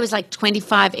 I think there was like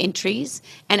 25 entries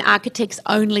and architects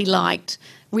only liked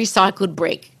recycled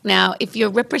brick. Now, if you're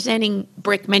representing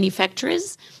brick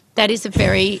manufacturers, that is a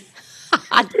very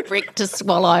hard brick to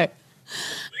swallow.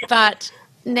 But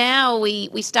now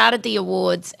we started the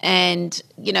awards and,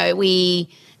 you know, we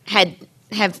had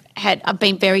I've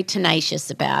been very tenacious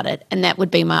about it, and that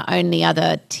would be my only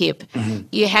other tip.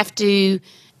 You have to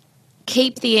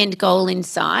keep the end goal in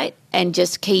sight and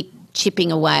just keep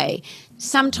chipping away.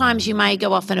 Sometimes you may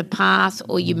go off on a path,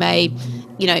 or you may,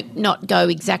 not go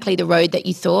exactly the road that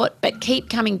you thought, but keep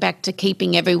coming back to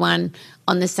keeping everyone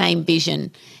on the same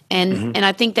vision. And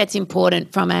I think that's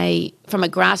important from a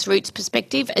grassroots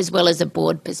perspective as well as a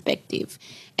board perspective.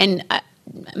 And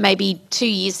maybe 2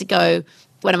 years ago,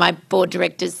 one of my board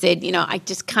directors said, I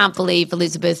just can't believe,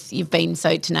 Elizabeth, you've been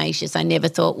so tenacious. I never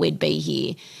thought we'd be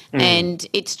here. And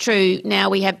it's true. Now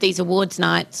we have these awards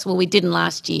nights, well, we didn't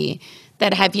last year,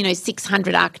 that have,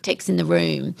 600 architects in the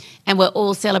room, and we're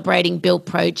all celebrating built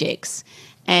projects,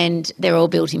 and they're all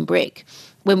built in brick.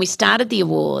 When we started the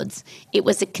awards, it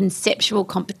was a conceptual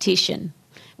competition.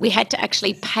 We had to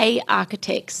actually pay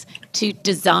architects to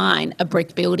design a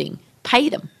brick building, pay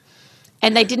them,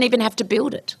 and they didn't even have to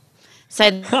build it.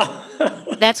 So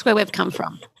that's where we've come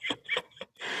from.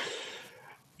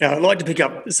 Now, I'd like to pick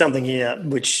up something here,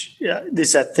 which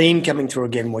there's a theme coming through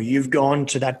again, where you've gone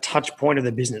to that touch point of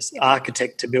the business,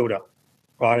 architect to builder,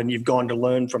 right? And you've gone to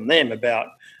learn from them about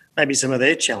maybe some of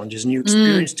their challenges, and you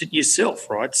experienced it yourself,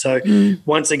 right? So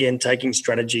once again, taking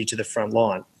strategy to the front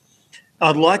line.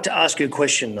 I'd like to ask you a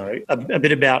question, though, a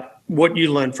bit about what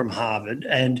you learned from Harvard.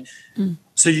 And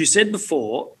so you said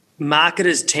before,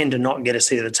 marketers tend to not get a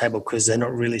seat at the table because they're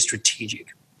not really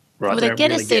strategic. Right, well, they get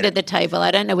really a seat at the table.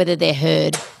 I don't know whether they're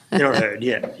heard. They're not heard,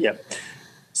 yeah.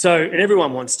 So, and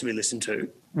everyone wants to be listened to.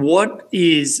 What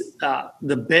is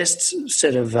the best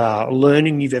set of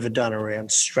learning you've ever done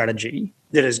around strategy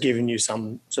that has given you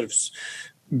some sort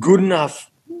of good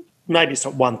enough, maybe it's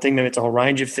not one thing, maybe it's a whole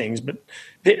range of things, but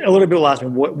a lot of people ask me,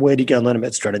 where do you go learn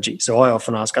about strategy? So I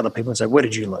often ask other people and say, where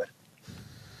did you learn?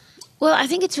 Well, I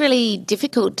think it's really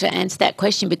difficult to answer that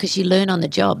question because you learn on the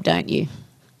job, don't you?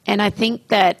 And I think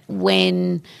that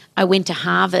when I went to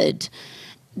Harvard,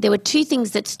 there were two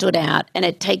things that stood out, and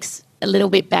it takes a little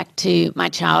bit back to my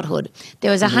childhood.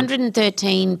 There was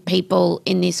 113 people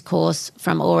in this course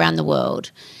from all around the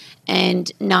world,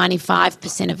 and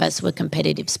 95% of us were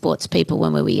competitive sports people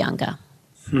when we were younger.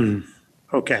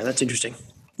 Okay, that's interesting.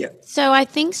 Yeah. So I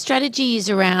think strategy is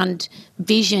around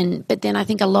vision, but then I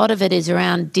think a lot of it is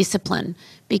around discipline,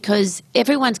 because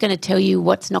everyone's going to tell you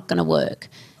what's not going to work.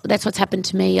 That's what's happened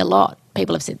to me a lot.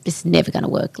 People have said, this is never going to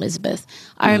work, Elizabeth.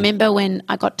 I remember when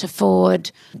I got to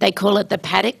Ford, they call it the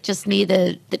paddock, just near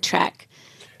the track.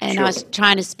 And I was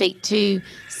trying to speak to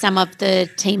some of the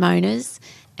team owners,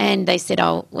 and they said,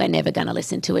 we're never going to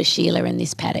listen to a Sheila in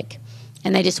this paddock.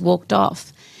 And they just walked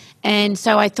off. And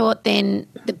so I thought then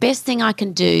the best thing I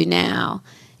can do now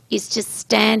is just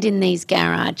stand in these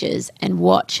garages and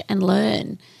watch and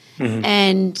learn.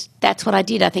 And that's what I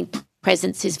did. I think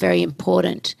presence is very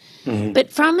important.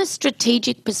 But from a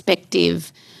strategic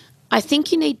perspective, I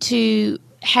think you need to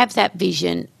have that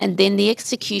vision, and then the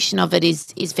execution of it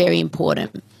is very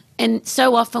important. And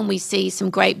so often we see some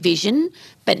great vision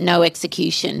but no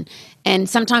execution. And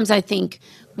sometimes I think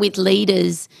with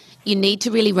leaders, you need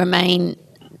to really remain,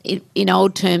 in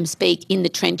old terms speak, in the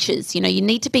trenches. You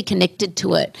need to be connected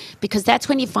to it, because that's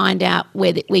when you find out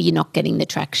where you're not getting the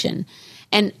traction.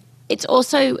 And it's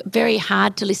also very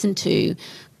hard to listen to,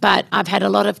 but I've had a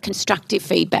lot of constructive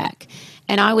feedback.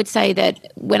 And I would say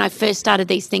that when I first started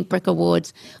these Think Brick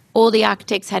Awards, all the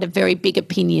architects had a very big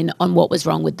opinion on what was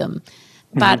wrong with them.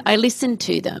 But I listened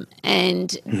to them,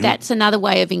 and that's another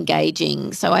way of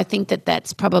engaging. So I think that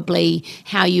that's probably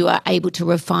how you are able to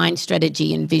refine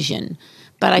strategy and vision.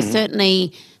 But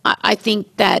I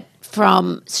think that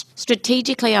from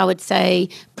strategically, I would say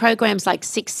programs like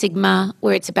Six Sigma,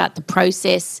 where it's about the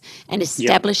process and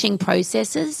establishing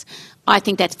processes, I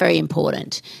think that's very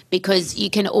important, because you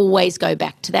can always go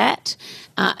back to that.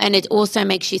 And it also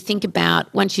makes you think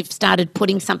about, once you've started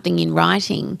putting something in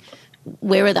writing,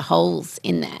 where are the holes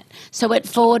in that? So at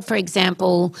Ford, for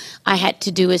example, I had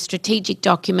to do a strategic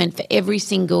document for every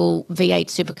single V8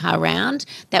 supercar round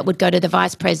that would go to the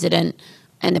vice president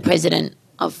and the president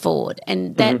of Ford,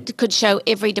 and that could show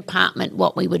every department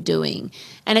what we were doing.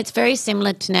 And it's very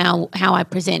similar to now how I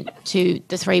present to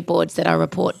the three boards that I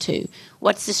report to.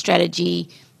 What's the strategy?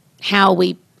 How are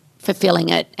we fulfilling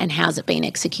it? And how's it being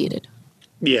executed?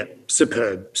 Yeah,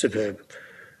 superb.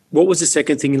 What was the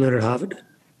second thing you learned at Harvard?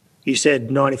 You said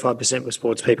 95% were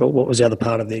sports people. What was the other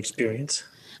part of the experience?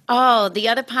 Oh, the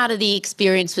other part of the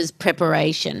experience was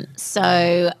preparation.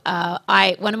 So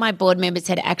one of my board members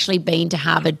had actually been to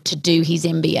Harvard to do his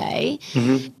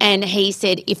MBA, and he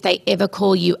said if they ever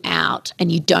call you out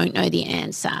and you don't know the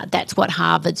answer, that's what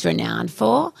Harvard's renowned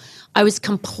for. I was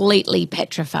completely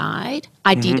petrified.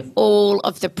 I did all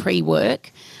of the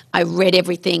pre-work. I read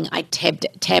everything. I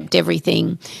tabbed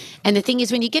everything. And the thing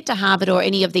is, when you get to Harvard or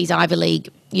any of these Ivy League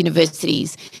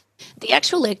universities, the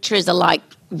actual lecturers are like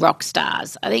rock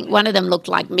stars. I think one of them looked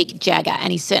like Mick Jagger,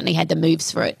 and he certainly had the moves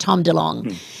for it, Tom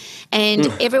DeLonge. And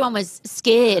everyone was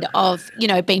scared of,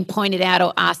 being pointed out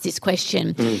or asked this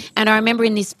question. And I remember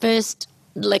in this first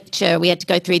lecture, we had to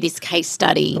go through this case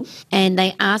study, and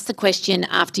they asked the question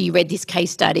after you read this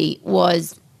case study,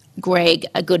 was Greg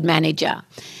a good manager?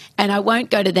 And I won't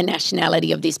go to the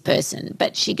nationality of this person,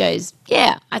 but she goes,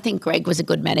 yeah, I think Greg was a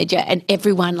good manager. And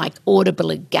everyone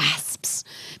audibly gasps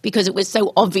because it was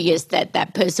so obvious that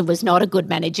that person was not a good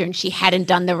manager and she hadn't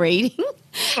done the reading.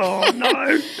 Oh,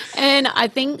 no. And I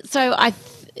think so.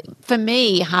 For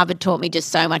me, Harvard taught me just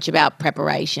so much about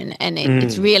preparation, and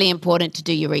it's really important to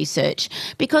do your research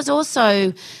because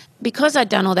I'd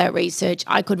done all that research,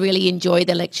 I could really enjoy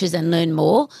the lectures and learn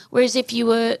more. Whereas if you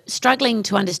were struggling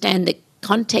to understand the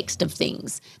context of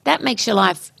things, that makes your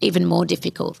life even more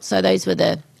difficult. So those were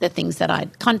the things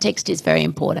that context is very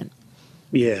important.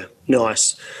 Yeah,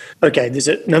 nice. Okay, there's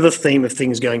another theme of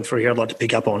things going through here I'd like to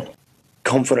pick up on.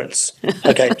 Confidence.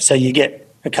 Okay, so you get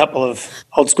a couple of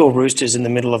old school roosters in the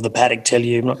middle of the paddock tell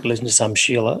you, not to listen to some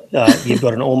Sheila, you've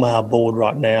got an all-male board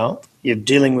right now. You're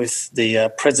dealing with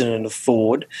the president of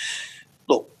Ford.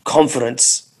 Look,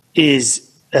 confidence is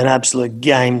an absolute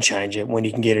game changer when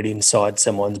you can get it inside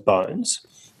someone's bones.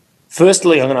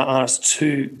 Firstly, I'm going to ask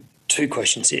two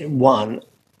questions here. One,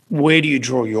 where do you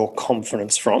draw your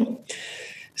confidence from?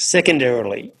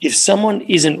 Secondarily, if someone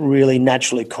isn't really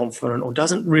naturally confident or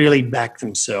doesn't really back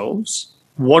themselves,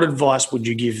 what advice would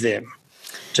you give them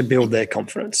to build their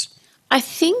confidence? I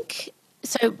think,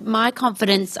 so my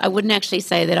confidence, I wouldn't actually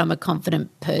say that I'm a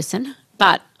confident person,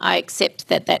 but I accept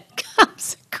that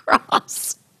comes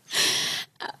across.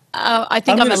 I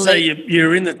think I'm going to say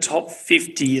you're in the top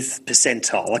 50th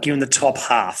percentile, like you're in the top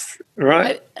half,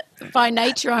 right? By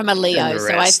nature, I'm a Leo,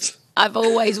 so I've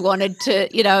always wanted to,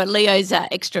 Leos are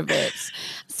extroverts,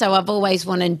 so I've always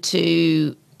wanted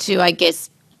to I guess,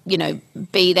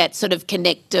 be that sort of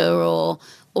connector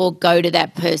or go to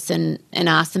that person and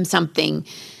ask them something.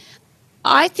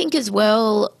 I think as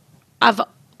well, I've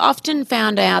often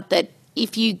found out that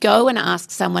if you go and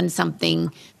ask someone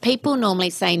something, people normally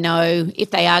say no.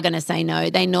 If they are going to say no,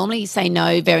 they normally say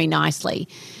no very nicely.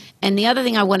 And the other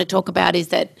thing I want to talk about is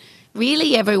that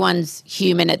really everyone's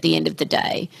human at the end of the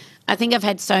day. I think I've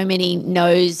had so many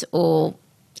no's or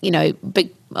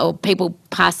people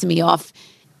passing me off.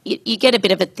 You get a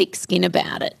bit of a thick skin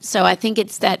about it. So I think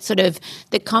it's that sort of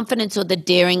the confidence or the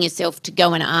daring yourself to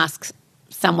go and ask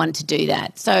someone to do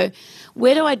that. So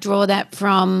where do I draw that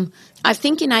from? I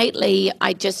think innately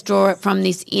I just draw it from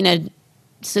this inner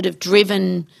sort of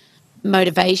driven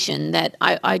motivation that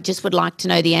I just would like to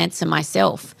know the answer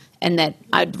myself, and that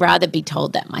I'd rather be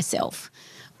told that myself,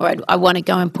 or I want to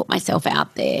go and put myself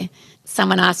out there.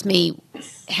 Someone asked me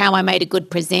how I made a good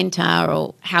presenter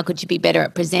or how could you be better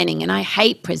at presenting, and I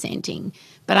hate presenting,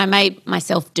 but I made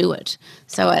myself do it.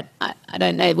 So I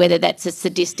don't know whether that's a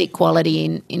sadistic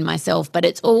quality in myself, but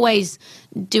it's always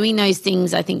doing those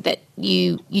things I think that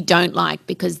you don't like,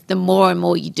 because the more and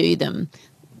more you do them,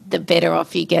 the better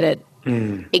off you get at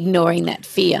ignoring that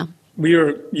fear.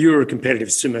 You're a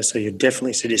competitive swimmer, so you're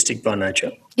definitely sadistic by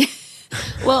nature.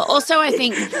 Well, also I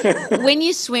think when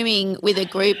you're swimming with a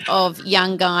group of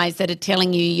young guys that are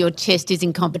telling you your chest is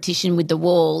in competition with the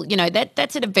wall,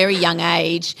 that's at a very young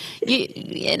age.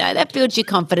 You know that builds your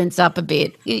confidence up a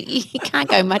bit. You can't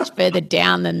go much further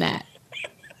down than that.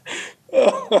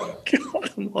 Oh,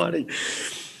 God almighty.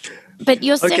 But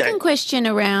your second question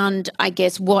around, I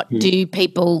guess, what do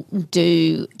people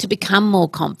do to become more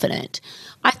confident?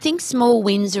 I think small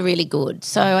wins are really good.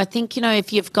 So I think,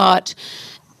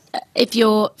 if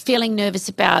you're feeling nervous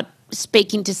about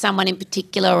speaking to someone in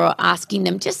particular or asking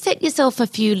them, just set yourself a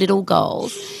few little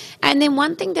goals. And then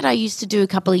one thing that I used to do a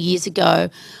couple of years ago,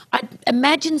 I'd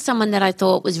imagine someone that I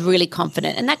thought was really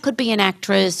confident, and that could be an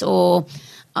actress or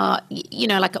what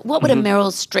would a Meryl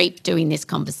Streep do in this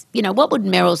conversation? What would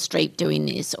Meryl Streep do in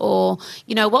this? Or,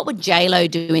 what would J-Lo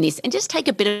do in this? And just take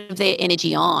a bit of their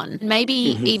energy on. Maybe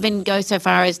even go so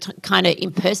far as to kind of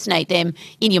impersonate them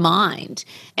in your mind.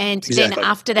 And then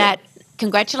after that,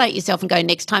 congratulate yourself and go,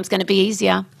 next time's going to be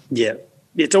easier. Yeah.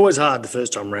 It's always hard the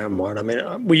first time around, right? I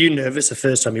mean, were you nervous the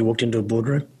first time you walked into a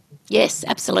boardroom? Yes,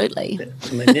 absolutely.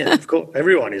 Yeah, of course.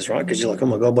 Everyone is, right? Because you're like, oh,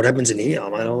 my God, what happens in here? I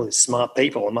mean, all these smart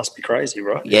people. It must be crazy,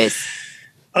 right? Yes.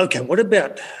 Okay, what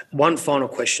about one final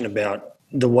question about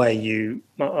the way you,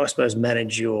 I suppose,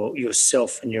 manage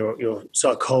yourself and your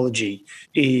psychology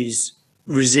is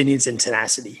resilience and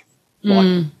tenacity.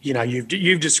 Like,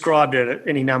 you've described it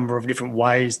any number of different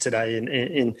ways today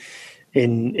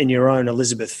in your own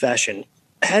Elizabeth fashion.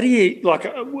 How do you, like,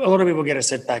 a lot of people get a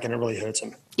setback and it really hurts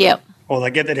them. Yep. Or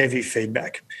they get that heavy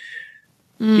feedback.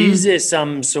 Is there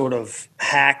some sort of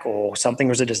hack or something,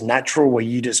 or is it just natural where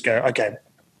you just go, okay,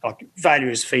 like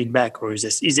failure is feedback, or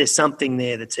is there something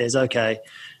there that says, okay,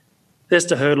 that's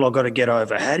the hurdle I've got to get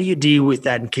over? How do you deal with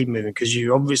that and keep moving? Because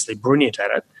you're obviously brilliant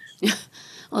at it.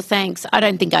 Well, thanks. I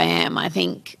don't think I am. I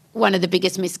think one of the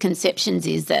biggest misconceptions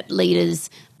is that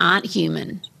leaders aren't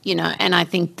human, and I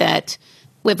think that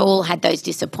we've all had those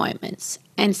disappointments.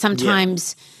 And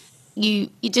sometimes you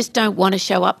just don't want to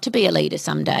show up to be a leader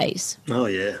some days. Oh,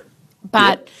 yeah.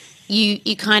 But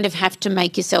you kind of have to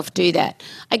make yourself do that.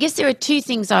 I guess there are two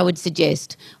things I would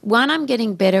suggest. One, I'm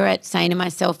getting better at saying to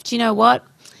myself, do you know what?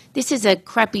 This is a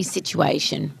crappy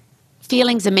situation.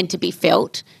 Feelings are meant to be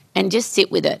felt, and just sit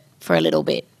with it for a little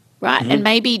bit, right? And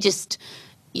maybe just,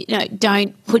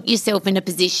 don't put yourself in a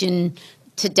position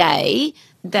today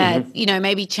that,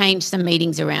 maybe change some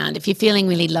meetings around if you're feeling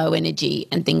really low energy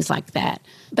and things like that.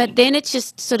 But then it's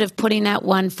just sort of putting that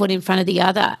one foot in front of the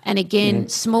other. And again,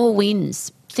 small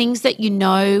wins, things that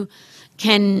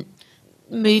can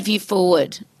move you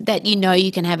forward, that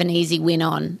you can have an easy win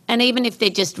on. And even if they're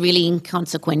just really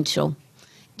inconsequential,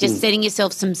 just setting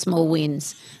yourself some small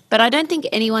wins. But I don't think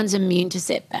anyone's immune to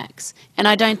setbacks. And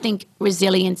I don't think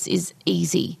resilience is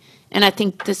easy. And I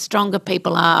think the stronger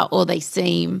people are, or they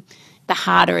seem, the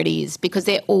harder it is, because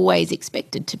they're always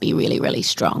expected to be really, really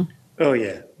strong. Oh,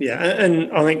 yeah. Yeah.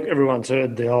 And I think everyone's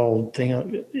heard the old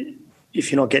thing,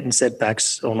 if you're not getting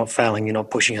setbacks or not failing, you're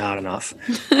not pushing hard enough.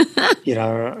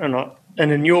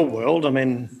 And in your world, I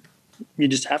mean, you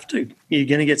just have to. You're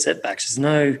going to get setbacks. There's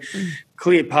no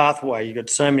clear pathway. You've got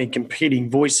so many competing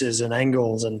voices and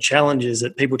angles and challenges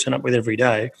that people turn up with every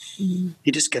day.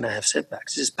 You're just going to have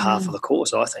setbacks. It's just par for the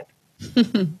course, I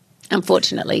think.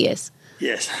 Unfortunately, yes.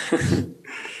 Yes.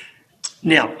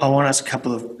 Now, I want to ask a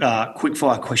couple of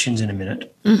quick-fire questions in a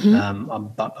minute.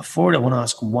 But before it, I want to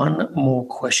ask one more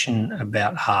question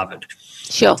about Harvard.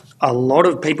 Sure. A lot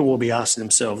of people will be asking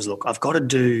themselves, look,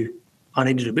 I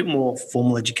need to do a bit more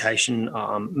formal education.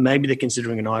 Maybe they're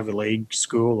considering an Ivy League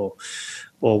school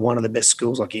or one of the best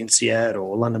schools like INSEAD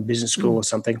or London Business School or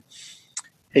something,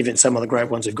 even some of the great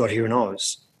ones we've got here in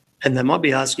Oz. And they might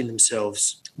be asking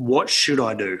themselves, what should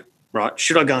I do, right?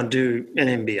 Should I go and do an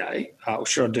MBA or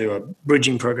should I do a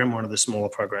bridging program, one of the smaller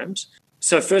programs?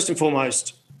 So first and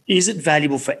foremost, is it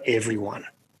valuable for everyone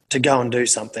to go and do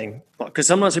something? Because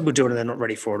sometimes people do it and they're not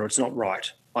ready for it or it's not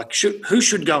right. Like, who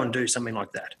should go and do something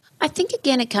like that? I think,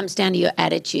 again, it comes down to your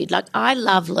attitude. Like, I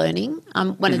love learning.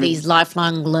 I'm one of these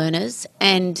lifelong learners.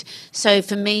 And so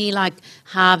for me, like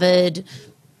Harvard,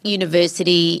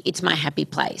 university, it's my happy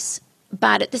place.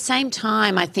 But at the same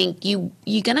time, I think you're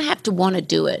going to have to want to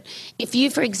do it. If you,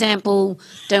 for example,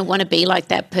 don't want to be like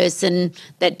that person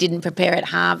that didn't prepare at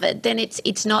Harvard, then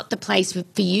it's not the place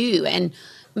for you. And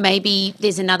maybe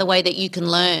there's another way that you can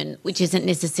learn, which isn't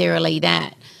necessarily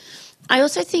that. I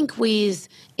also think with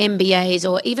MBAs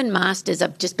or even masters,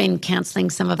 I've just been counselling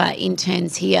some of our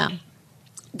interns here.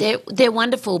 They're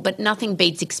wonderful, but nothing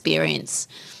beats experience.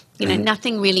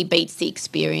 Nothing really beats the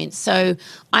experience. So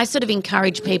I sort of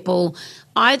encourage people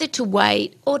either to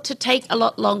wait or to take a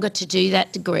lot longer to do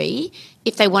that degree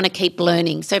if they want to keep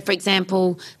learning. So, for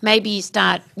example, maybe you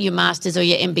start your master's or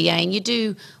your MBA and you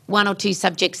do 1 or 2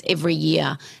 subjects every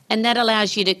year, and that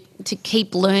allows you to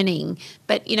keep learning,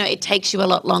 but, it takes you a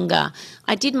lot longer.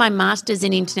 I did my master's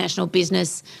in international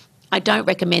business. I don't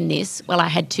recommend this. Well, I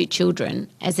had 2 children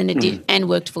and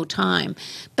worked full time.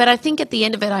 But I think at the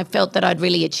end of it, I felt that I'd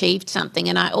really achieved something,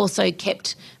 and I also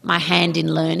kept my hand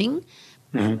in learning.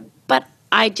 But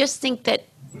I just think that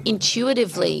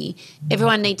intuitively,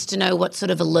 everyone needs to know what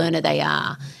sort of a learner they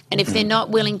are. And if they're not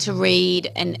willing to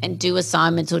read and do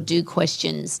assignments or do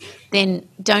questions, then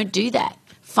don't do that.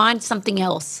 Find something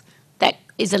else that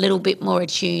is a little bit more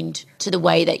attuned to the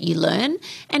way that you learn.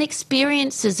 And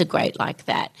experiences are great like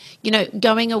that.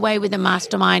 Going away with a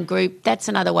mastermind group, that's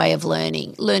another way of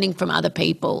learning from other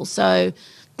people. So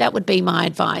that would be my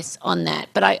advice on that.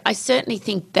 But I certainly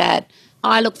think that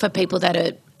I look for people that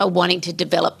are wanting to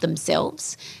develop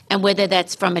themselves, and whether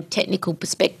that's from a technical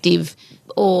perspective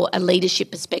or a leadership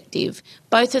perspective.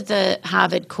 Both of the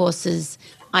Harvard courses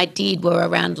I did were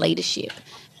around leadership.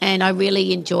 And I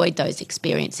really enjoyed those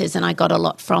experiences and I got a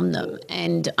lot from them.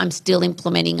 And I'm still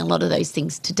implementing a lot of those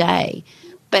things today.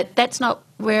 But that's not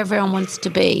where everyone wants to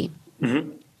be.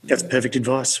 That's perfect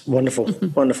advice. Wonderful.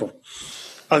 Wonderful.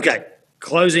 Okay,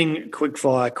 closing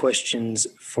quickfire questions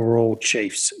for all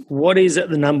chiefs. What is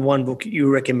the number one book you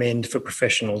recommend for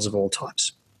professionals of all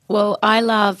types? Well, I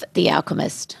love The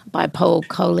Alchemist by Paul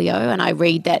Coelho, and I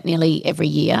read that nearly every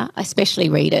year. I especially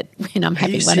read it when I'm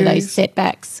having one of those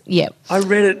setbacks. Yeah. I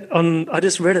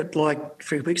just read it like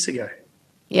 3 weeks ago.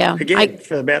 Yeah. Again,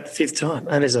 for about the 5th time.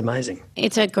 And it's amazing.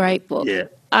 It's a great book. Yeah.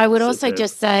 I would also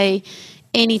just say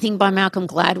anything by Malcolm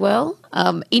Gladwell.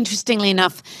 Interestingly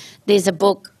enough, there's a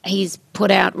book he's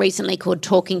put out recently called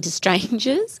Talking to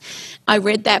Strangers. I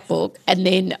read that book and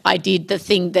then I did the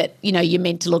thing that, you're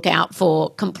meant to look out for,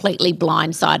 completely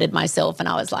blindsided myself. And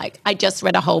I was like, I just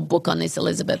read a whole book on this,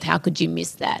 Elizabeth. How could you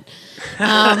miss that?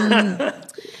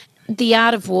 The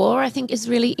Art of War, I think, is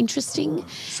really interesting.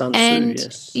 Sun Tzu,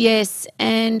 yes. Yes,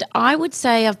 and I would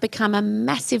say I've become a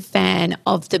massive fan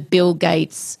of the Bill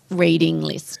Gates reading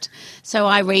list. So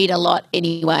I read a lot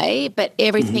anyway, but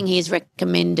everything he's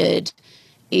recommended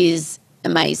is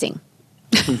amazing.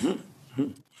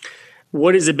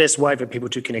 What is the best way for people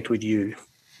to connect with you?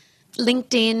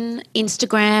 LinkedIn,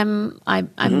 Instagram,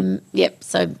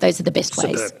 so those are the best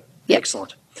ways. Superb. Yep.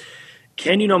 Excellent.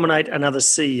 Can you nominate another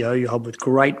CEO you hold with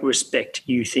great respect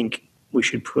you think we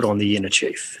should put on the Inner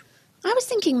Chief? I was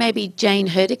thinking maybe Jane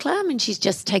Herdicler. I mean, she's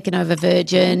just taken over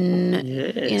Virgin.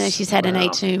 Yes. She's had an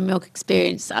A2 milk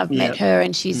experience. I've met her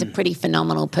and she's a pretty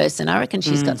phenomenal person. I reckon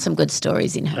she's got some good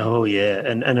stories in her. Oh, yeah,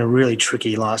 and a really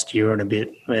tricky last year and a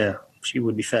bit. Yeah, she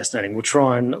would be fascinating. We'll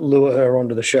try and lure her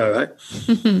onto the show,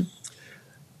 eh?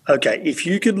 Okay, if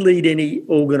you could lead any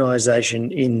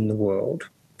organisation in the world,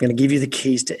 I'm going to give you the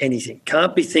keys to anything.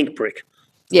 Can't be Think Brick.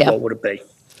 Yeah. What would it be?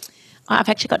 I've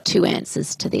actually got 2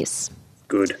 answers to this.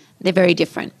 Good. They're very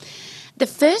different. The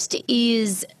first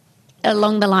is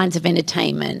along the lines of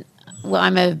entertainment. Well,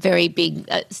 I'm a very big,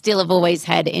 still have always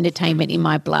had entertainment in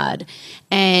my blood.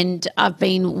 And I've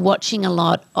been watching a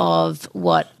lot of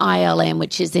what ILM,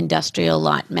 which is Industrial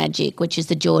Light Magic, which is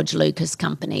the George Lucas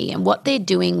company, and what they're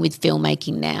doing with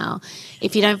filmmaking now.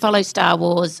 If you don't follow Star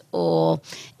Wars or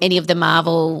any of the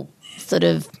Marvel sort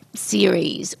of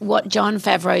series, what Jon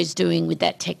Favreau's doing with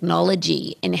that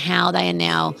technology and how they are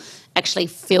now actually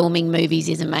filming movies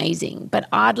is amazing. But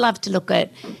I'd love to look at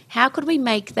how could we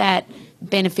make that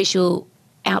beneficial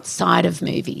outside of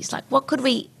movies? Like what could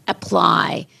we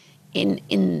apply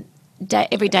in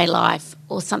everyday life,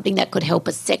 or something that could help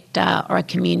a sector or a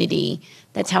community?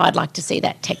 That's how I'd like to see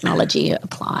that technology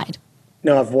applied.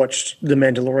 Now, I've watched The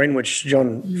Mandalorian, which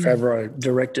Jon Favreau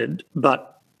directed,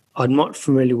 but I'm not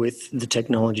familiar with the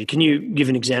technology. Can you give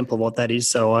an example of what that is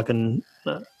so I can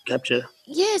capture?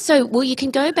 Yeah, you can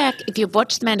go back, if you've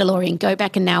watched The Mandalorian, go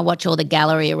back and now watch all the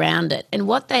gallery around it. And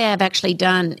what they have actually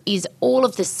done is all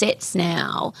of the sets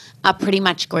now are pretty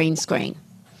much green screen.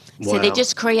 Wow. So they're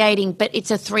just creating, but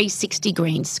it's a 360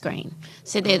 green screen.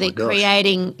 So they're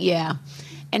creating,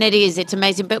 and it's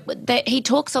amazing. But he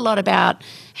talks a lot about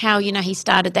how, he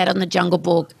started that on the Jungle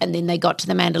Book and then they got to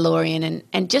the Mandalorian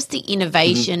and just the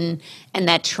innovation and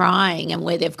that trying and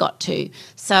where they've got to.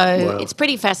 So it's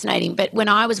pretty fascinating. But when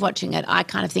I was watching it, I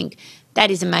kind of think that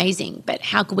is amazing. But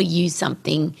how can we use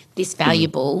something this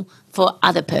valuable for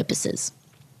other purposes?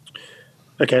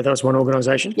 Okay, that was one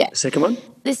organisation. Yeah. The second one?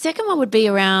 The second one would be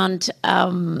around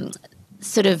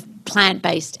sort of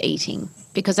plant-based eating,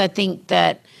 because I think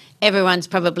that everyone's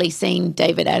probably seen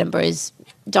David Attenborough's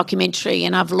documentary,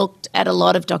 and I've looked at a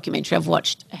lot of documentary. I've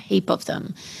watched a heap of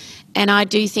them. And I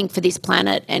do think for this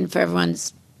planet and for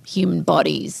everyone's human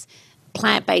bodies,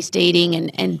 plant-based eating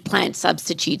and plant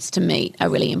substitutes to meat are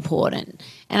really important.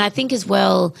 And I think as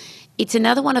well, it's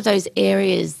another one of those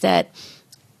areas that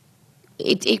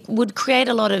it would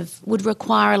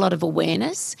require a lot of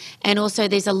awareness. And also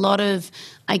there's a lot of,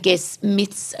 I guess,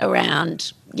 myths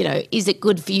around, is it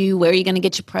good for you? Where are you going to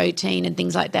get your protein and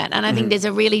things like that? And I think there's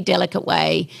a really delicate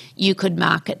way you could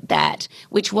market that,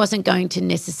 which wasn't going to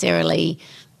necessarily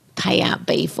pay out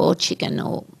beef or chicken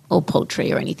or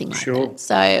poultry or anything like that.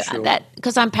 So that,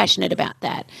 because I'm passionate about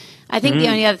that. I think the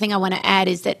only other thing I want to add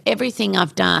is that everything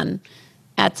I've done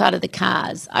outside of the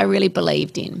cars, I really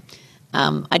believed in.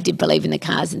 I did believe in the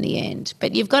cars in the end.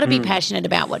 But you've got to be passionate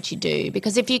about what you do,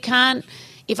 because if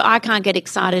I can't get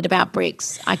excited about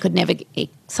bricks, I could never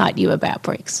excite you about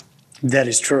bricks. That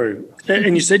is true.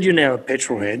 And you said you're now a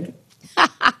petrol head.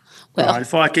 Well, right,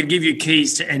 if I could give you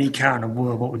keys to any car in the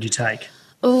world, what would you take?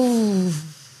 Ooh,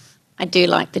 I do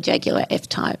like the Jaguar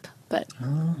F-Type, but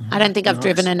I don't think I've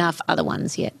driven enough other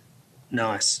ones yet.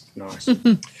 Nice.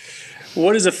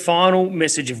 What is a final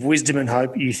message of wisdom and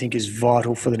hope you think is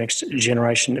vital for the next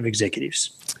generation of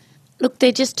executives? Look,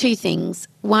 they're just 2 things.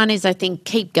 One is, I think,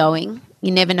 keep going.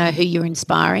 You never know who you're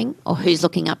inspiring or who's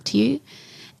looking up to you,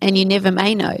 and you never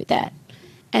may know that.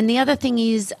 And the other thing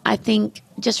is, I think,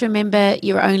 just remember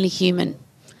you're only human,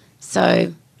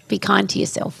 so be kind to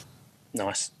yourself.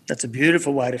 Nice. That's a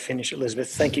beautiful way to finish,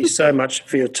 Elizabeth. Thank you so much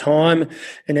for your time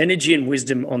and energy and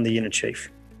wisdom on the Inner Chief.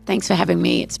 Thanks for having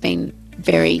me. It's been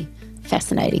very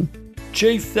fascinating.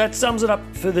 Chief, that sums it up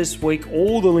for this week.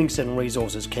 All the links and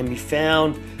resources can be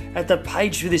found at the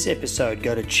page for this episode.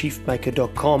 Go to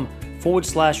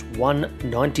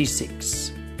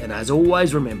chiefmaker.com/196. And as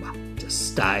always, remember to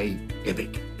stay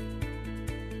epic.